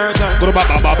the curtain.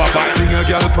 Sing a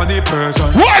girl pon the Persian.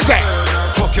 What is it?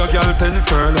 Fuck your girl 10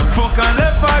 furlong. Fuck and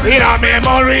left her in a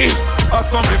memory. Or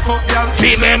some me fuck girl.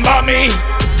 Remember me.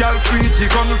 Girl sweet, she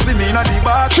come to see me in the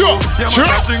bathroom. Yeah, man,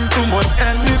 I drink too much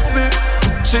Hennessy.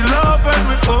 She love when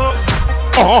we fuck.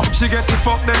 She get the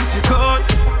fuck then she cut.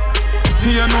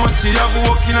 You know she have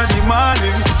work in the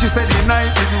morning. She said the night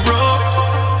is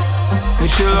rough. And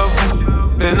she love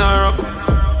bend her up,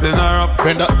 bend her up.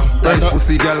 Bend up, bend up.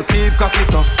 Pussy girl keep cock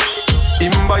it up.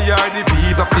 Him buy her the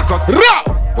visa fi cut.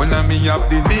 When I me have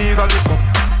the knees of the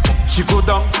fuck. She go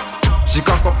down, she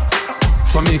cock up.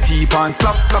 So me keep on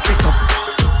slap it up.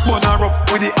 Burn her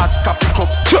up with the hot coffee cup.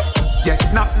 Yeah,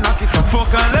 knock it up. Fuck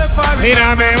and left her in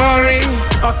a memory.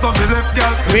 Or some me left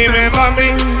girl. Remember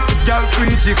me. Girl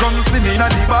sweet, she come to see me in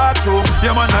the bathroom.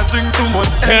 Yeah man, I drink too much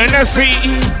Hennessy.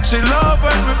 She love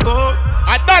when we go.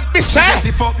 I not be sad. She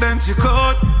fuck then she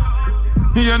cut.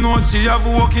 You know she have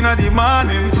work in the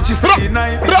morning. She said the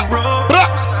night is rough.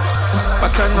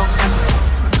 But I know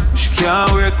she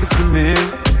can't wait to see me.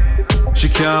 She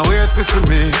can't wait to see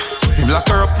me. Him lock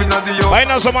her up in the yard. I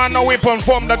know someone no weapon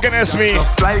formed against me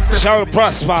shall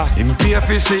prosper. Him pay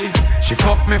fishy. She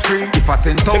fuck me free. If I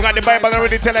 10,000. Look at the Bible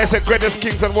already tell us the greatest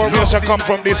kings and warriors shall come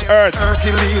from this earth.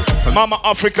 Hercules. Mama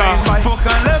Africa.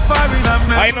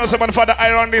 I know someone for the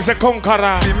iron is a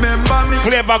conqueror.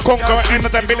 Flavor conqueror,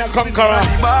 anytime been a conqueror.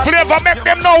 Flavor make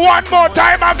them know one more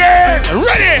time again.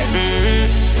 Ready?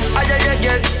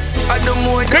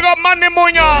 Big up Manny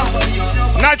Munya.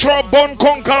 Natural born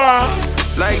conqueror.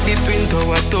 Like the twin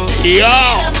tower top. Yo.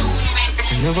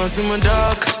 Never see my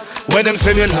dark. When them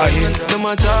say they lying. Them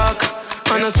attack.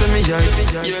 And I say me hype.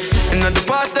 In the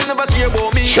past they never care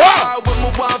about me. Sure. When we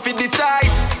want to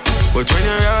decide. But when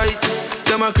you're right,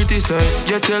 them a criticize.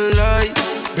 You tell lie.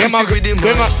 Them a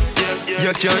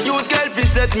you can't use girl to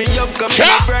set me up. Come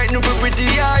sure. Frightened for pretty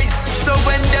eyes. So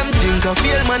when them think I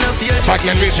feel, man I feel. Fuck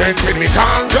me strength with me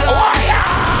conquer.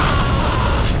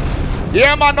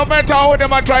 Yeah man, no matter how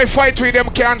them a try fight with them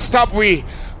can't stop we.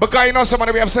 Because you know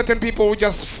somebody, we have certain people who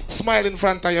just smile in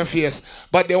front of your face,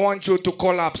 but they want you to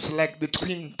collapse like the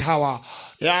Twin Tower.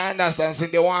 You understand? So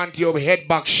they want your head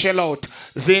back, shell out.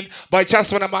 Zin, but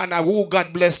just when a man who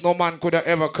God bless, no man could have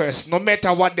ever curse. No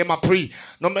matter what them a pray,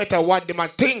 no matter what them a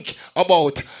think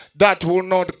about, that will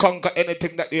not conquer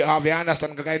anything that you have. You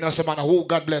understand? Because I know someone who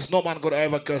God bless, no man could have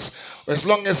ever curse. As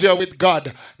long as you're with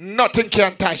God, nothing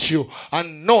can touch you,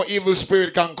 and no evil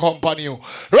spirit can accompany you.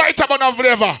 Right about now,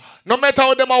 flavor. No matter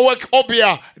how them a work up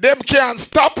here, them can't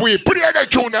stop we. Play the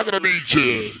tune, I'm gonna be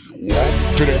DJ.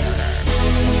 One to them.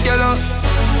 Yellow.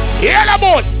 Yellow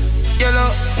moon.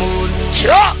 Yellow moon.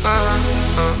 Sure.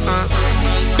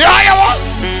 The higher one.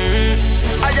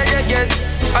 Higher you get,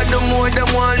 and the more them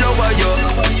want lower you.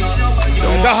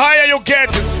 The higher you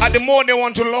get, and the more they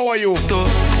want to lower you.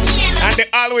 And they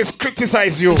always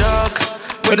criticize you.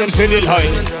 When them say they lie.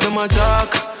 Them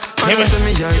attack.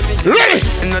 Ready?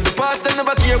 In the past they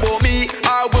never care about me.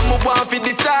 Or when we want to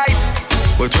decide.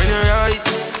 But when you're right,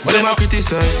 them a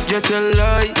criticize. You tell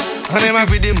lie. And them a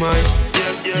with the mice.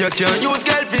 You can't use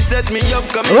girl to set me up.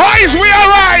 Rise, we are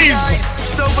rise.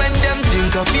 So when them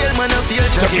think I feel, man I feel.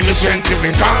 Just give me strength to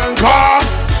me conquer.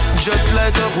 Just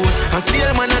like a boat, I steal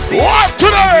man I see. What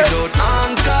today? Without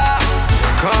anchor.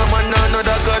 Come on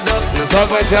another god up. No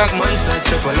stop man side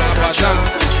step a lot of chat.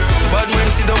 Bad men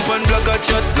sit down and block a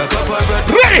chat. Like a parrot.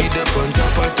 Ready?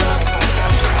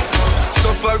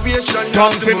 Sufferation.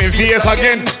 Don't see me face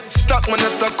again. Stock man I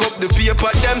stack up the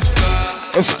paper them.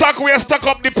 Stock we are stuck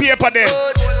up the paper then.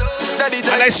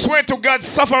 And I swear to God,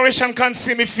 sufferation can't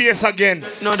see me face again.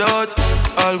 No doubt.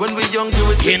 All when we young do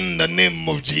is in the name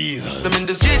of Jesus. Them in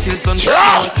the street till sun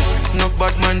no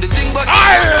bad man the thing but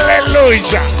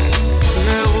hallelujah.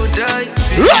 Where would I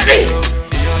be? Ready?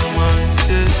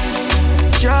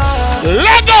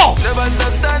 Let go. Never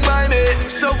stop stand by me.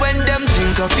 So when them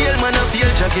think I feel man I feel.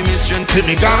 Jack give me strength to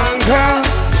me conquer.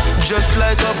 Just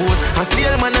like a boat, I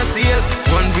steal man I steal.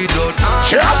 One without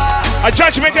anchor. A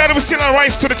judgment that will still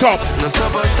rise to the top. No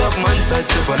stop man side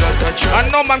step a lot of trap. And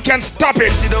no man can stop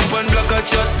it. Sit up and block a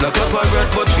chat. Like a parrot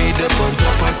but feed them on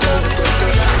top of top.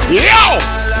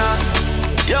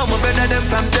 Yo, my better them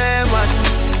from day one.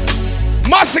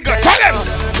 Massacre, tell them.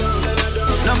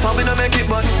 No for me no make it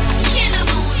but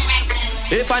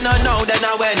If I not know, then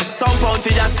I win. Some pound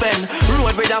for your spend.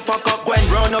 Road with a fuck up when.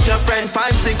 Round up your friend.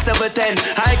 5, 6, 7, 10.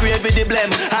 High grade with the blem.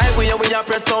 Highway we a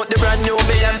press out the brand new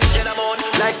BM.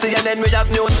 Like CNN, we have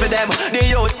news for them. The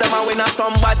youths, them are winner,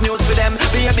 some bad news for them.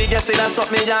 Be a big yes, that's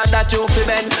something that you feel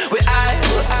ben. We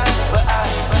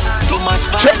too much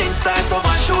violence, stars, so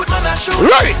I shoot, man, I shoot.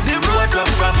 Right. The road run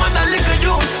from man, I lick a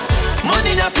youth.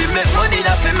 Money that fi make,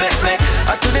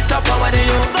 to the top of the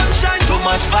youth. Sunshine, too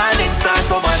much violence, stars,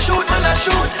 so I shoot, man, I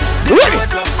shoot. The road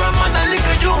run from man, I lick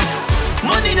a youth.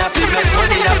 Money that fi make,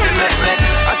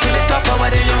 to the top of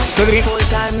the youth. Full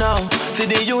time now, for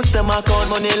the youths, them account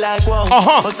money like wow.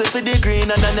 But for the green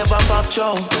and I never pop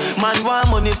chow. Man want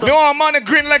money, so me want money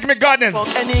green like me garden.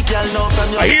 Any girl now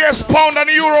from your I hear pound and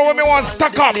euro when me want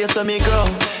stack up.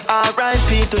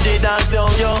 R.I.P. to the dance, yo.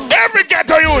 Every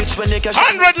ghetto youth,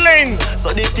 100 lane.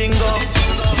 So the thing go.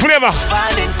 Flavor.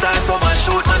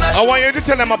 I want you to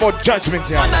tell them about judgment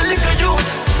here.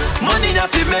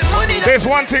 There's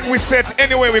one thing we said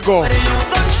anywhere we go.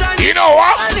 You know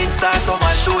what?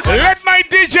 Let my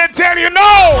DJ tell you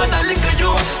no.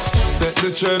 Set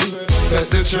the trend.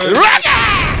 Ragga!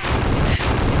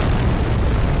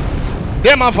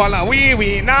 Them a follow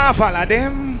we nah follow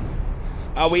them.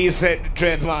 We set the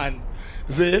trend, man.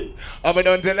 See? I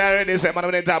don't tell you already, say, man,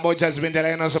 when they talk about judgment,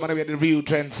 you know, somebody be the real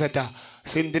trend setter.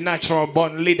 See, the natural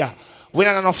born leader. We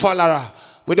don't no follower.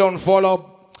 We don't follow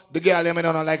the girl, you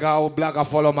don't like our blogger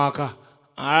follow marker.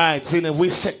 Alright, see, we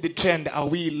set the trend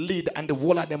and we lead and the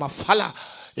whole of them a follow.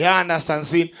 You understand,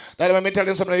 see? That's when me tell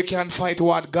them something, you can't fight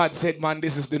what God said, man,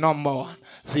 this is the number one.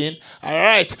 See?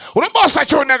 Alright. We don't bust a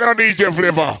tune nigga on DJ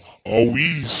Flavor.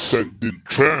 We set the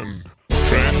trend.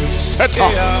 Trend setter.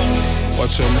 Yeah.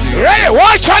 Watch them. Ready?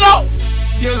 Watch out!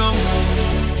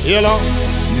 Yellow.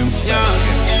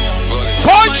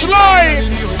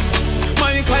 Punchline!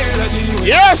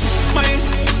 Yes!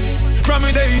 From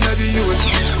the day in the US.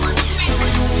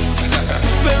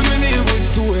 Spell my name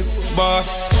with 2S. Boss,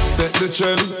 set the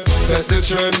trend. We set the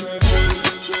trend.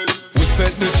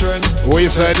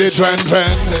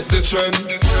 Set the trend.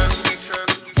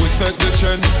 We set the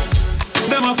trend.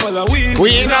 Them a follow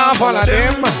we not follow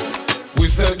them. We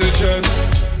set the trend.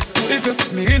 If you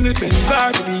see me in the things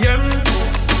RPM,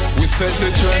 we set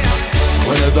the trend.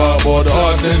 When you talk about the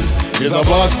hardness, it's a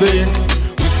boss thing.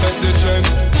 We set the trend.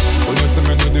 When you see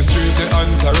me in the street, the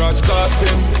entourage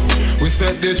casting. We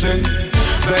set the trend.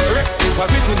 Direct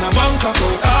deposit in a bank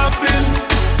account often.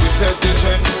 We set the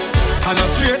trend. And a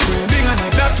straight building and a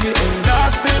that we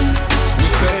endorsing. We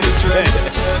set the trend.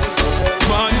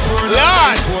 Man for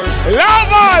Lord,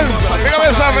 lovers! Pick up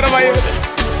yourself in the way.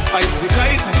 Ice the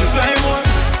kite and the fly more.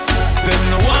 Them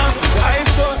no one for the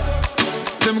ice out.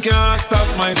 Them can't stop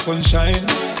my sunshine.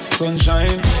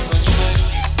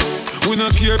 We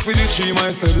not care for the 3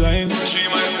 mile line.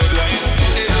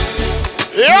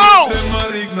 Yo! Them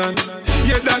malignant.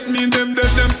 Yeah, that mean them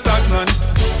dead, them stagnant.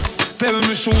 Tell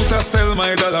me shoot or sell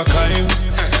my dollar kind.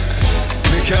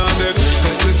 Me can't dead,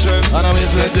 set the trend. And we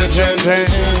set the trend.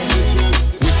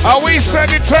 We set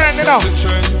the trend, you know.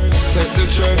 Set the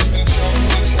trend.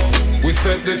 We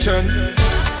set the trend.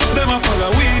 Them a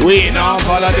follow we now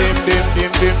follow them.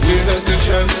 We set the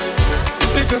trend.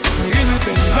 If you see me in the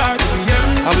things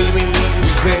RPM, we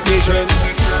set the trend.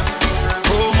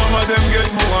 Oh mama, them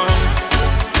get more.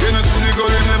 You know see the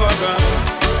goal never gone.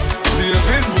 The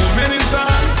event move many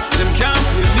times. Them can't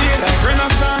play me like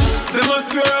Renaissance. They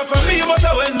must be rough for me, but I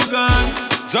went to gone.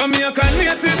 Jamaican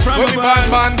native from a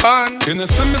band. You know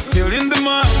some still in the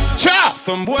mud. Cha!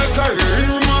 Some boy career in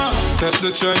Roma. Set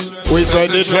the trend. We set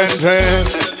the trend.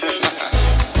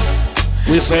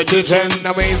 We set the trend.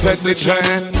 Now we set the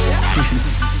trend.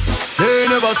 They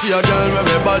never see a girl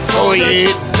with a bad soul.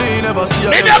 They never see a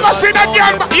girl. They never see that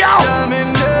girl. Yo! Me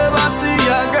never see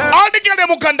a girl. All the girls them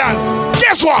who can dance.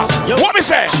 Guess what? What me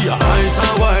say? She a ice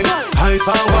and wine. Ice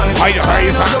and wine.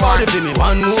 Give me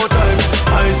one more time.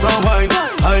 Ice and wine,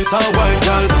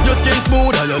 girl. Your skin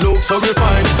smooth and your look so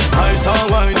refined. Ice and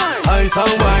wine.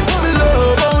 Me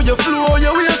love how you flow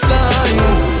your waistline.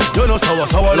 You know sour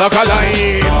like a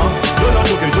line. You know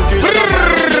juky.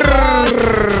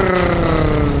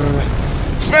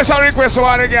 Special request to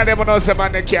all the girls them who know some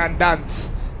man they can dance.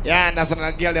 Yeah, that's a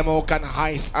girl them who can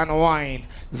ice and wine.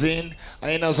 Zin,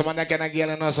 I know someone that can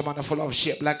girl, I know someone full of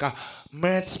shape like a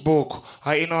Mertz book.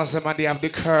 I know someone they have the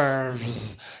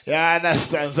curves. Yeah,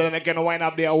 understand? So they can wind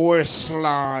up their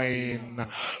waistline.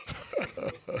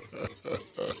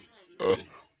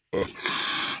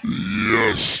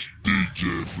 Yes,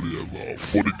 DJ Flavor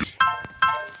for the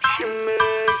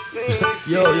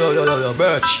Yo,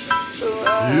 Birch.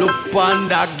 Look on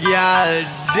that girl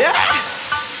there.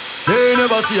 They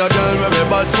never see a girl with a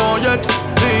bad song yet.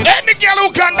 Any girl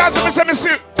who can dance, me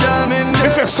say,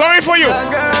 sorry for you. A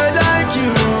girl like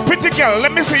you. Pretty girl, let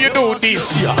me see you do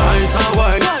this. Yeah, ice and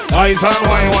wine. Ice and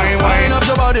wine, wine, wine. Wind up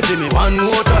your body for me one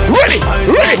more time. Ready,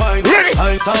 ready, ready.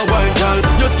 Ice and wine, girl.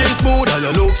 Your skin smooth and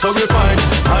you look so refined.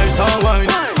 Ice and wine,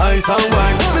 ice and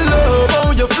wine. Me love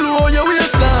how you flow your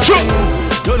waistline. Sure.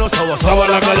 You know sour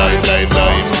like a lime, lime,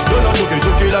 lime. You know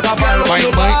juky like a pal. Wine,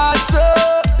 you wine. bad so.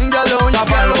 Girl on your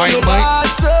pal. You bad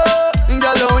so.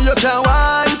 Girl on you can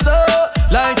wine so.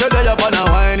 Like you're there upon a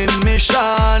whining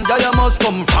mission. Girl you must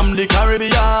come from the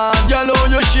Caribbean. Girl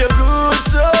on you shape good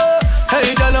so.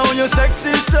 Hey girl on you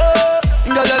sexy so.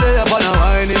 Girl you're there upon a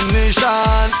whining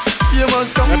mission. You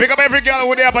must come. Pick up every girl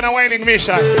who there upon a whining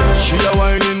mission. She a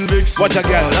whining vixen. Watch a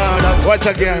girl. Watch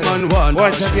a girl.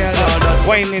 Watch a girl.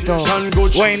 Wine it out.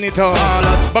 Wine it out.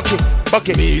 Bucket,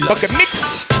 bucket, bucket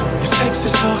mix. Your sexy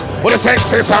so. What a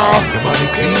sexy song. Your body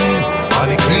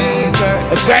clean,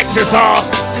 girl. A sexy song.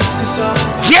 Sexy so.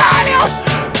 Yeah.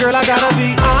 Girl, I gotta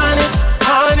be honest,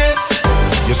 honest.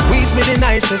 You squeeze me the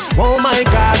nicest. Oh my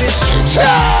God, it's true.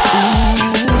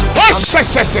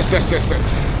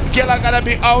 Girl, I gotta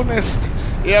be honest.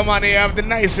 Yeah, man, you have the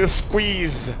nicest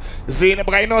squeeze. See,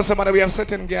 but I know some of we have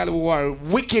certain girls who are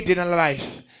wicked in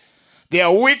life. They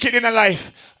are wicked in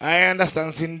life. I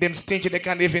understand. Seeing them stingy, they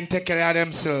can't even take care of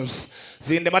themselves.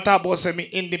 Seeing them matter about me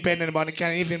independent, but they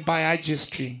can't even buy a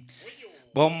G-string.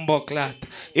 Bumbo clat.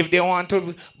 If they want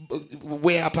to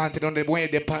wear a panty, don't they wear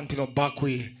the panty no back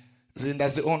way. See,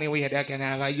 that's the only way they can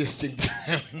have a G-string.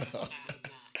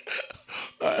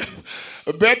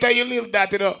 Better you leave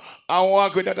that, and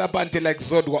walk with that panty like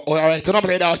Zodwa. Alright, don't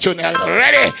play that tune.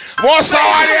 Ready? More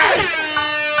sound here.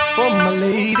 From my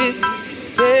lady,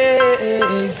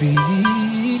 baby.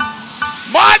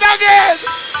 More again.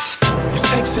 You're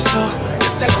sexy so,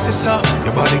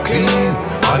 your body clean,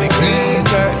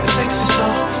 girl. You're sexy so.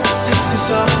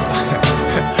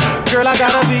 Girl, I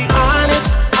gotta be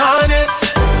honest,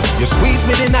 honest. You squeeze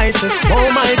me the nicest.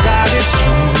 Oh my God, it's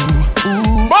true.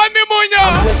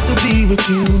 I'm blessed to be with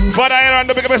you. Father, I run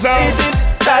the big episode. It is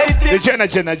tight. The Jenna.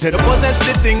 You possess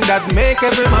the thing that make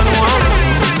every man want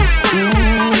you.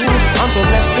 I'm so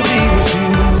blessed to be with you.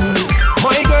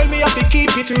 My girl, me have to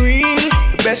keep it real.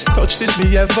 The best touch this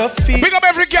me ever feel. Big up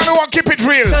every girl who want keep it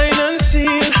real. Sign and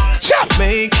seal. Chop.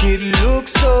 Make it look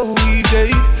so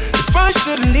easy. If I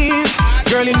should leave,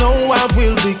 girl, you know I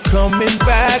will be coming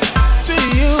back to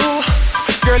you.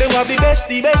 Girl, you have the best.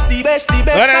 I gotta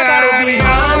be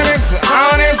honest.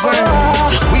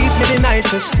 You squeeze me the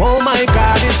nicest. Oh my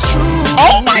God, it's true.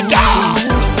 Oh my God.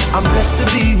 I'm blessed to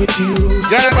be with you.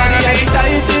 You're the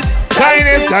tightest.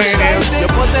 You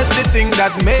possess the thing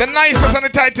that makes the nicest and the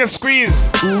tightest squeeze.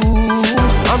 Ooh,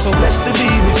 I'm so blessed to be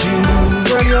with you.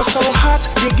 Girl, you're so hot,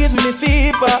 you give me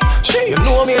fever. You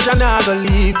know me, I never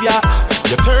leave ya.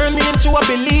 You turn me into a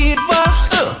believer.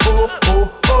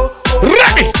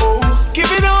 Ready? Give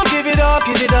it all,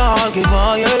 give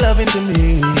all your loving to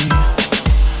me.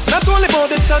 Not only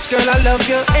about the touch, girl, I love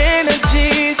your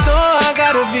energy. So I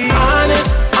gotta be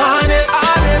honest.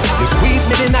 You squeeze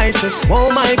me the nicest.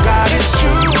 Oh my God, it's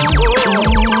true.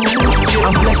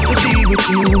 I'm blessed to be with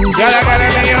you. Girl, I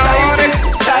gotta be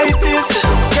honest. Tightest.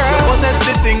 Girl, possess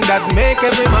the thing that make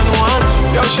every man want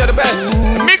you. Yo, share the best.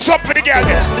 Mix up for the girl.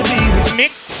 Blessed to be with you.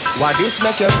 Mix. Why this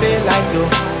make you feel like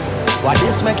though? Why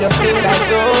this make you feel like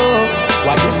though?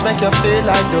 Why this make you feel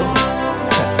like though?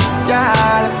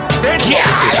 Girl,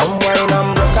 I'm wearing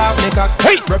broke off me cock.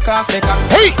 Broke off me cock.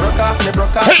 Broke off me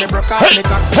cock.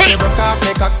 Broke off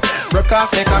me cock. Broke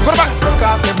off me cock.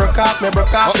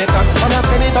 When I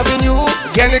send it up in you,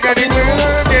 Get it.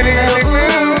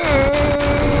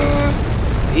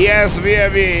 Yes,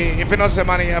 baby. If you know say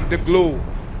man, you have the glue.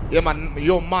 Yeah, man,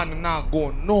 your man not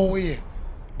go nowhere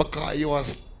because you was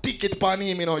stick it pan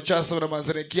him, you know, just so the man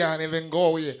say they can't even go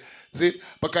away. See,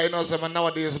 because you know, say man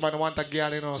nowadays man want a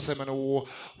girl, you know, say man who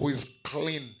is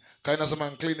clean. Because you know, say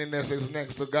man cleanliness is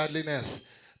next to godliness.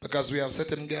 Because we have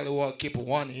certain girls who will keep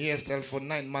one hairstyle for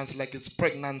 9 months like it's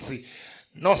pregnancy.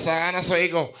 No, sir, and that's how you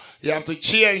go. You have to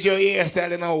change your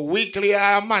hairstyle, you know, weekly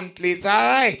or monthly. It's all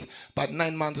right. But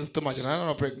 9 months is too much. And I don't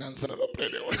know pregnancy. I don't play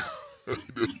that one.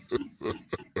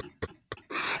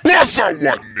 What's that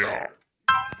one now?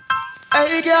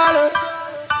 hey girl,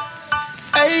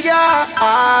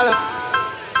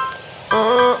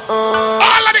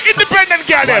 All of the independent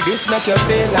girls. This make you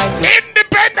feel like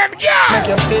independent girl. Make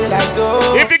you feel like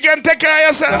though. If you can take care of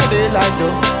yourself. Feel like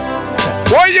though.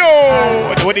 Why yo?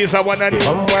 What is that one of these?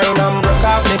 I'm wearing broke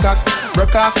off me cock.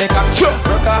 Broke off me cock.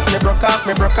 Broke off me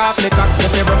cock.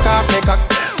 If you broke off me cock.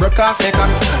 broke off me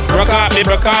cock. Broke off me,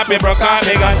 broke off me, broke off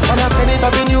me gun. When I send it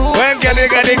up in you. When Kelly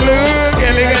got the glue,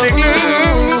 Kelly got the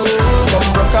glue. Come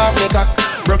broke off me cock,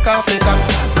 broke off me cock,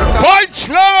 broke off.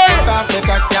 Punchline. Broke off me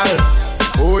cock, y'all.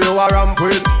 Who you are ramp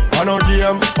with? On a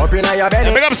game, up in your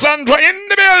belly. Big up Sandra in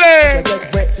the building. You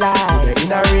get wet like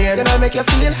in a rain. Gonna make you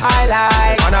feel high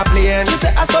like on a plane. She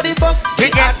say I saw the fuck.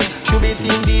 Big up. Should be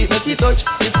team deep, make you touch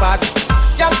the spot.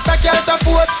 Y'all stack y'all to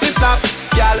foot, the flap.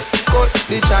 Y'all cut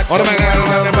the chat. What am I gonna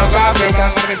do? Broke off me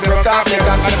cock, broke off me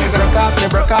cock, broke off me,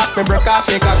 broke off me, broke off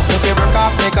me cock. If you broke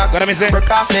off me cock, gotta miss it.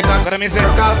 Broke off me cock, gotta miss it.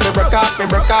 Broke off me, broke off me,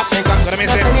 broke off me cock. Gotta miss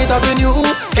it. Send it up in you.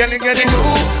 Get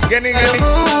it.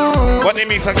 What they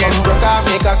mix again? Broke off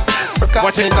me cock.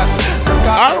 Watch it.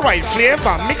 Alright,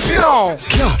 flavor, mix me now.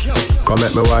 Come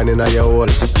make me wine in your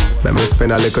hole. Let me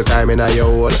spend a little time in your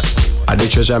hole. I the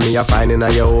treasure me a find in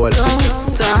your hole.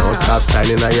 Don't stop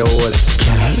signing in your hole.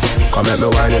 Come make me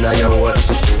wine in your hole.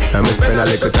 Let me spend a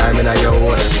little time in your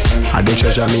hole. I the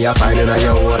treasure me a find in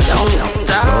your hole.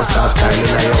 Don't stop signing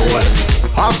in your hole.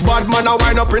 Half bad man a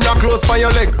wind up in your clothes for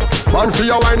your leg. Man for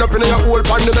your wind up in your hole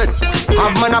on the bed.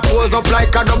 Half man a pose up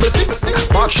like a double six.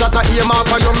 Back shot a aim off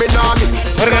for your minamis.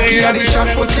 Cocky a the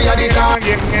shot, pussy a the car.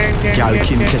 Girl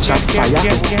Kim catch a fire.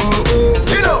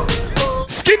 Skin up.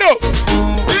 Skin up.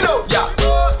 Skin up, yeah.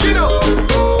 Skin up.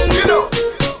 Skin up.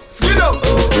 Skin up.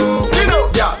 Skin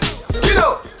up, yeah. Skin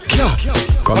up.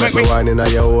 Come make me wine in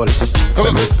your hole.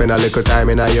 Let me spend a little time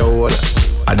in your hole.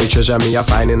 I the treasure me a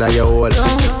find in your hole.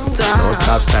 Don't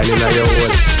stop signing in your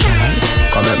hole.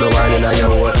 Come make me wine in your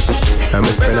hole. Let me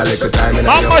spend a little time in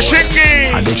your hole.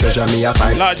 I the treasure me a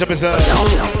find. Large episode.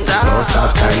 Don't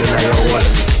stop signing in your hole.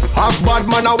 Half bad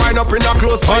man a wind up in your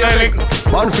clothes for your leg.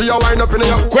 Man for your wind up in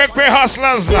your quick pay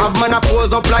hustlers. Half man a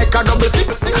pose up like a double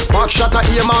six. Back shot a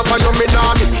aim off for your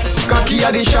minamis. Cocky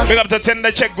a the shot. Big up the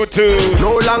tender check good too.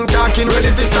 No long talking,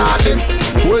 ready to start it.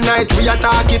 Whole night we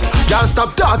attack it. Y'all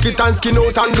stop talk it and skin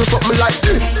out and do something like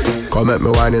this. Come at me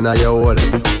wine in your hole.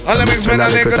 Let me spend a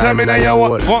little time in your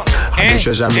hole. I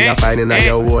treasure me a find in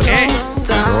your hole.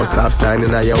 Don't stop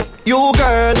signing in your. You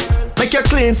girl, make you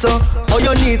clean so. How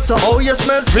you need so, how you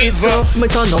smell sweet so. Me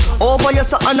turn up over you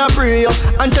so and I pray you.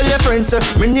 And tell your friends so,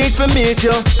 me need to meet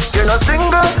you. You're not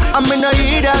single, and me not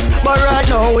need that. But right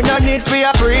now, we not need for you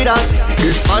pray that.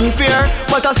 This unfair,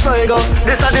 but I saw you go.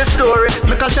 This is the story,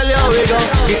 me can tell you how we go.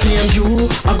 It name you,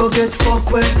 I go get fuck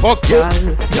with. Fuck you.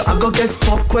 You, I go get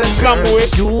fuck with. Slum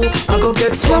with. You, I go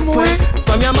get fuck with.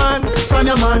 From your man, from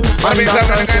your man. I mean,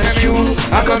 you,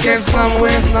 I go get slum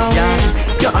with.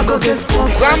 Yeah, I go get fuck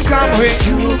with.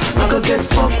 You, I go get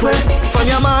fuck with. From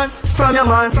your man, from your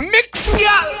man. Mix.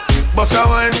 Yeah. Boss a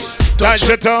wine. Touch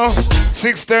your toe.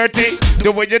 6:30.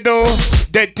 Do what you do.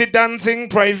 Dirty dancing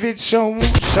private show.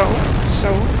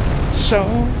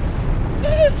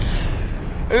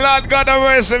 Lord God have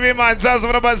mercy me, man. Just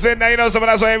for the saying, you know, some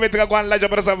that's why everything I go and lodge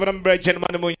up from them bridging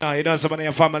money, you know, some of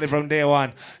your family from day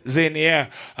one. Zin here.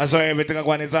 That's why everything I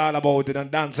go and it's all about it and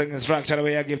dancing instruction the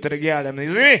way I give to the girl.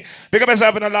 You see me? Pick up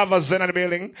yourself in the lovers in the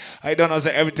building. I don't know,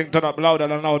 say everything turn up louder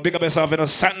than loud. Pick up yourself in the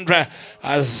Sandra.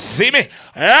 See me?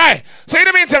 Alright. So in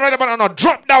the meantime, right about now,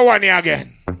 drop that one here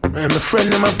again. I'm a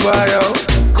friend of my bio.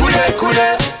 Kude.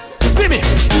 Timmy.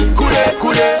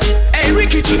 Kude. Hey,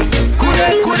 Ricky G.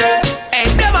 Kude. Hey,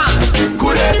 Dema.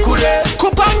 Kude.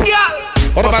 Coupon girl.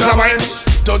 What about that wine?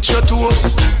 Touch your toe.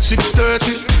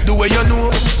 6:30. The way you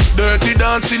know. Dirty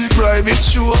dancing private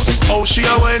show. How she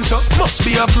a wine so must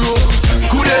be a pro.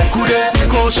 Kude.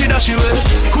 Cause she dash you away.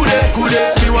 Kude.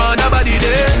 You want a body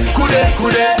there.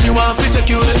 Kude. You want to take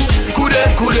you away.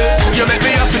 Kude. You make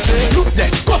me have to say. Look there.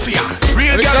 Coffee on.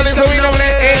 Real girl is coming up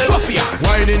there. Coffee on.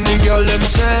 Whining the girl them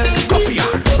say. Coffee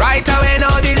on. Right away no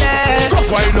delay.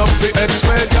 Wine up the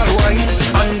expert girl wine.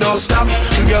 And don't stop.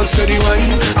 Girl steady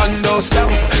wine. And don't stop.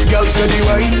 Girl steady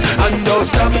wine. And don't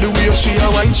stop. The way she a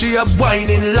wine. She a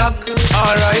whining lock.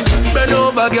 Alright. Bend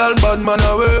over girl. Bad man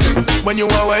a work. When you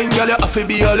a wine girl you have to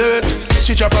be alert.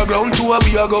 She chop a ground to a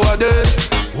be a go a dirt.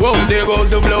 Whoa, there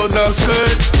goes the blouse and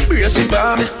skirt. Brace it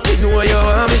by me, you know you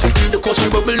want me. The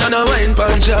cushy bubble and a wine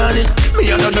pan Johnny.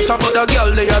 Me and not just about a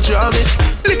girl, they a draw me.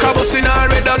 Lick a bus in her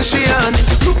red and she on it.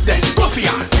 Look there, coffee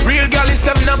on. Real girl is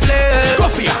them not play.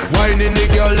 Coffee on. Whining the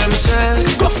girl themself.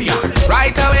 Coffee on.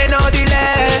 Right away, no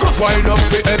delay. Wine up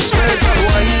the expert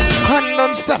wine. And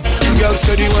non-stop. Girl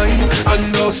steady wine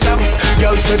and no stop.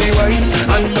 Girl steady wine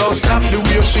and no stop. The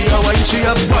way she a wine, she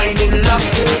a whining lock.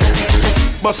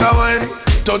 Boss a wine.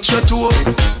 Touch your toe,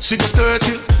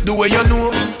 6:30, the way you know.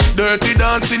 Dirty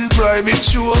dancing private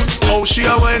show. How she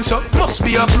a wine so must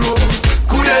be a pro.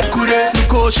 Kude,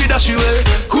 because she dash you away.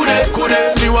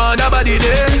 Kude, me want a body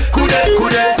there. Kude,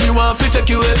 me want to take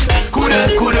you away.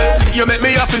 Kude, you you make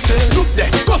me have to say, look there,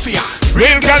 go for ya.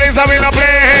 Real girl is having a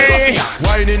play.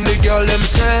 Whining the girl them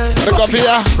say, go for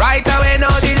ya. Right away, no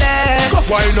delay.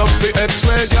 Wine up the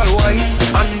X-way, girl, wine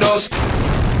and dust.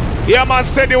 Yeah, man,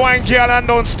 steady wine, girl, and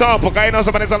don't stop. Okay, you know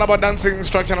somebody, it's all about dancing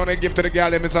instruction when they give to the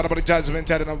girl. It's all about the judgment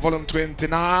chat in volume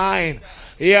 29.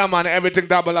 Yeah, man, everything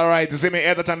double alright. You see me,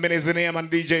 every time Ben is the name and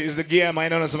DJ is the game. I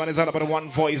know somebody, it's all about the one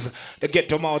voice. The get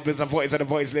to mouth with the voice and the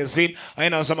voiceless scene. I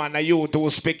know someone, you two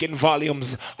speak in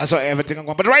volumes. I saw everything I'm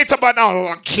going. But right about now,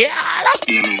 girl.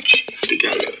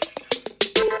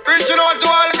 Reaching out to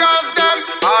all the girls, them.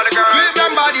 All the girls. Keep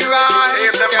them body right.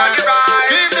 Keep them body right.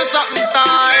 Keep the something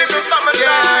time. Keep the something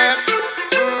time.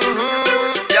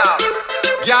 Yeah.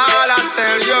 Y'all, I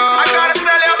tell you. I gotta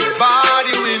tell you.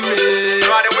 Body with me.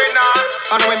 Body winner.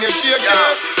 And when you shake it,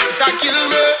 it kill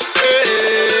me.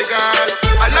 Hey, girl.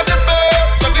 I love your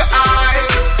face, love your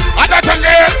eyes. I got to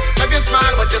live. Love your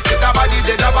smile, but you see that body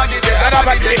there, that body there, that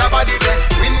body there, that body there.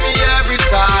 Win me every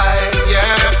time,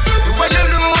 yeah. The way you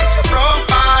look.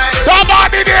 That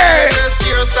body there!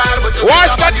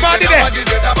 Watch that body there!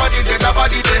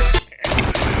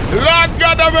 Lord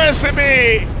God have mercy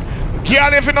me!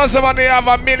 Girl, if you know somebody have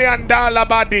 $1 million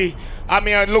body, I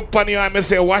mean, I look on you and I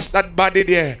say, watch that body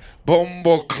there.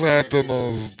 Bumbo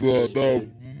Clatinus, that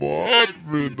mad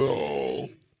me now.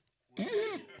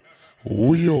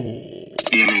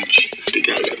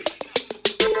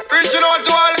 Reaching out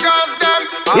to all the girls, them.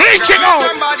 Reaching out! Keep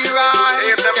them body right.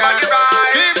 Keep them body right.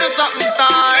 Keep me something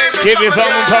time. Give me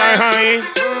something time, honey.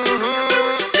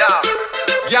 Yeah.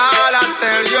 Y'all, I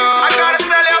tell you. I gotta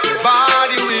tell you.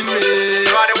 Body with me.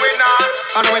 Body winner.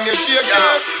 And when you shake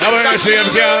it. How when you shake it,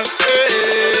 girl?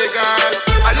 Hey, girl.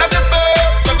 I love your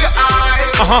face, love your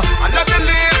eyes. I love your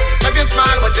lips, love your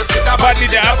smile. But you see that body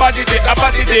there, that body there, that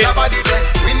body there, that body there.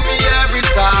 Win me every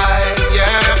time,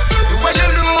 yeah. The way you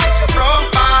look.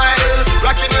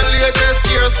 Rocking the latest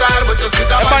hairstyle, but you see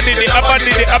that body there, that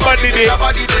body there, that body there, that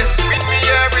body there. With me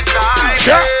every time.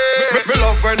 Sure. Me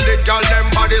love when the girl them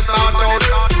body start out.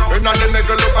 When them make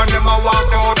a look and them a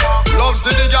walk out. Love see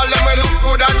the girl them we look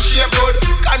good and shape good.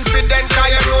 Confident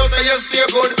 'cause you know say you stay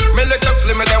good. Me like a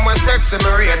slim and them we sexy me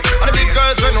rate. And the big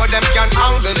girls we know them can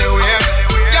angle the way.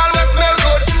 Girl we smell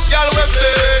good, girl we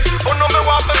clean. Oh no me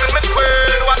want to feel me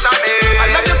queen, what a day. I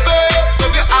love your face,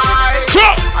 love your eyes.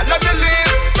 Sure. I love your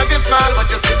lips. Smile, but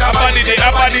you see that body there,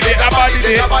 that body there, that body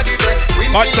there, that body there.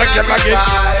 Not check it again.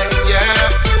 Yeah,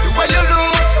 the way you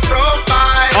look,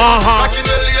 profile. Back in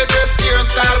the latest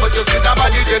hairstyle, but you see that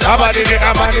body there, that body there,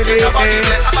 that body there, that body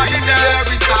there, that body there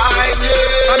every time.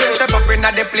 Yeah. When you step up in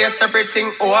the place, everything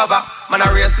over. Man, I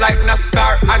race like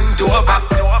NASCAR and Dover.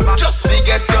 Just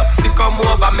forget you, become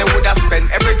over. Me woulda spent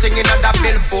everything in that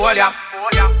bill for ya.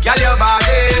 Girl, your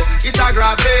body, it a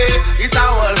grab me, it a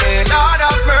hold me. Lord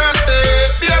have mercy,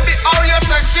 baby, how you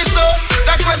sexy so?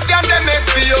 That question they make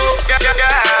for you.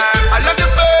 I love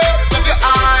your face, love your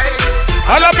eyes.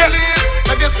 I love your lips,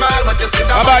 love your smile, but you see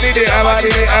that body there, that body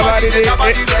there, that body there, that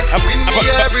body there. Win me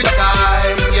every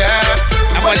time,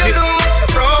 yeah. When you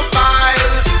look profile,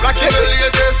 rocking the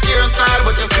latest hairstyle,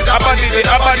 but you see that body there,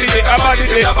 that body there, that body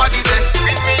there, that body there.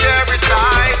 Win me every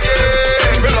time,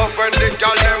 yeah. Me love when the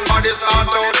girl them body start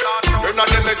out. When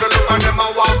them make a look and them a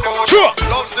walk out. Sure.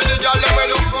 Love see the girl them we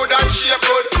look good and shape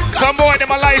good. Some boy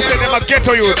them a license, them a get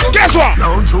to you. Guess what?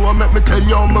 Yo, Joe, let me tell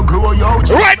you how me grow, yo.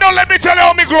 Right now, let me tell you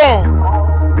how me grow.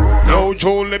 Yo,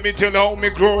 Joe, let me tell you how me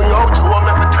grow. Yo, Joe,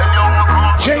 let me tell you how me grow.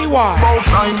 JY. About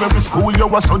primary school, you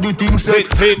was so the thing set.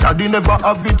 Daddy never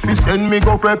have it, fi send me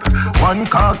go prep. One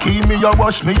car key, me a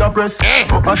wash, me a press.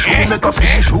 Up a shoe, make a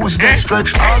fit shoes get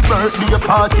stretched. All birthday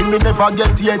party, me never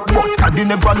get yet. But daddy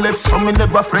never left, so me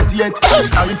never fret yet.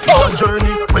 Life is a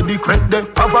journey, where the credit them.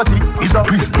 Poverty is a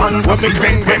Christian. When me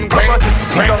bring, poverty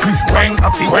is a Christian.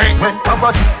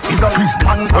 Poverty is a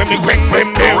Christian. When me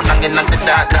bring, don't hang in the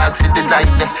dark, see the light.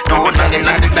 Don't hang in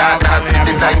the dark, see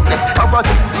the light.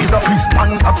 Poverty is a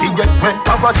Christian. I forget when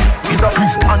poverty is a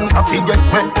Christian. I forget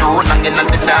when don't hang in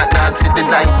the dark, see the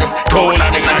light. Don't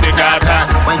hang in the dark.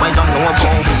 When you know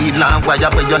about weed land, why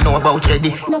you know about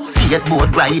Teddy? See it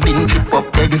boat riding, trip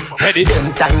up Teddy.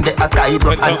 Them time they a tie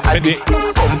bro and Addy.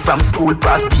 Come from school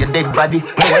past be a dead body.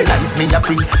 More life me a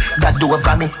pre, that do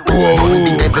over me. Burn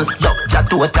the devil, yo, ja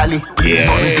totally.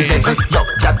 Burn the devil, yo,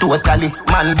 ja totally.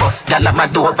 Man boss, gyal a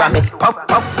mad over me.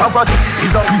 Poverty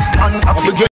is a Christian. I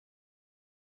forget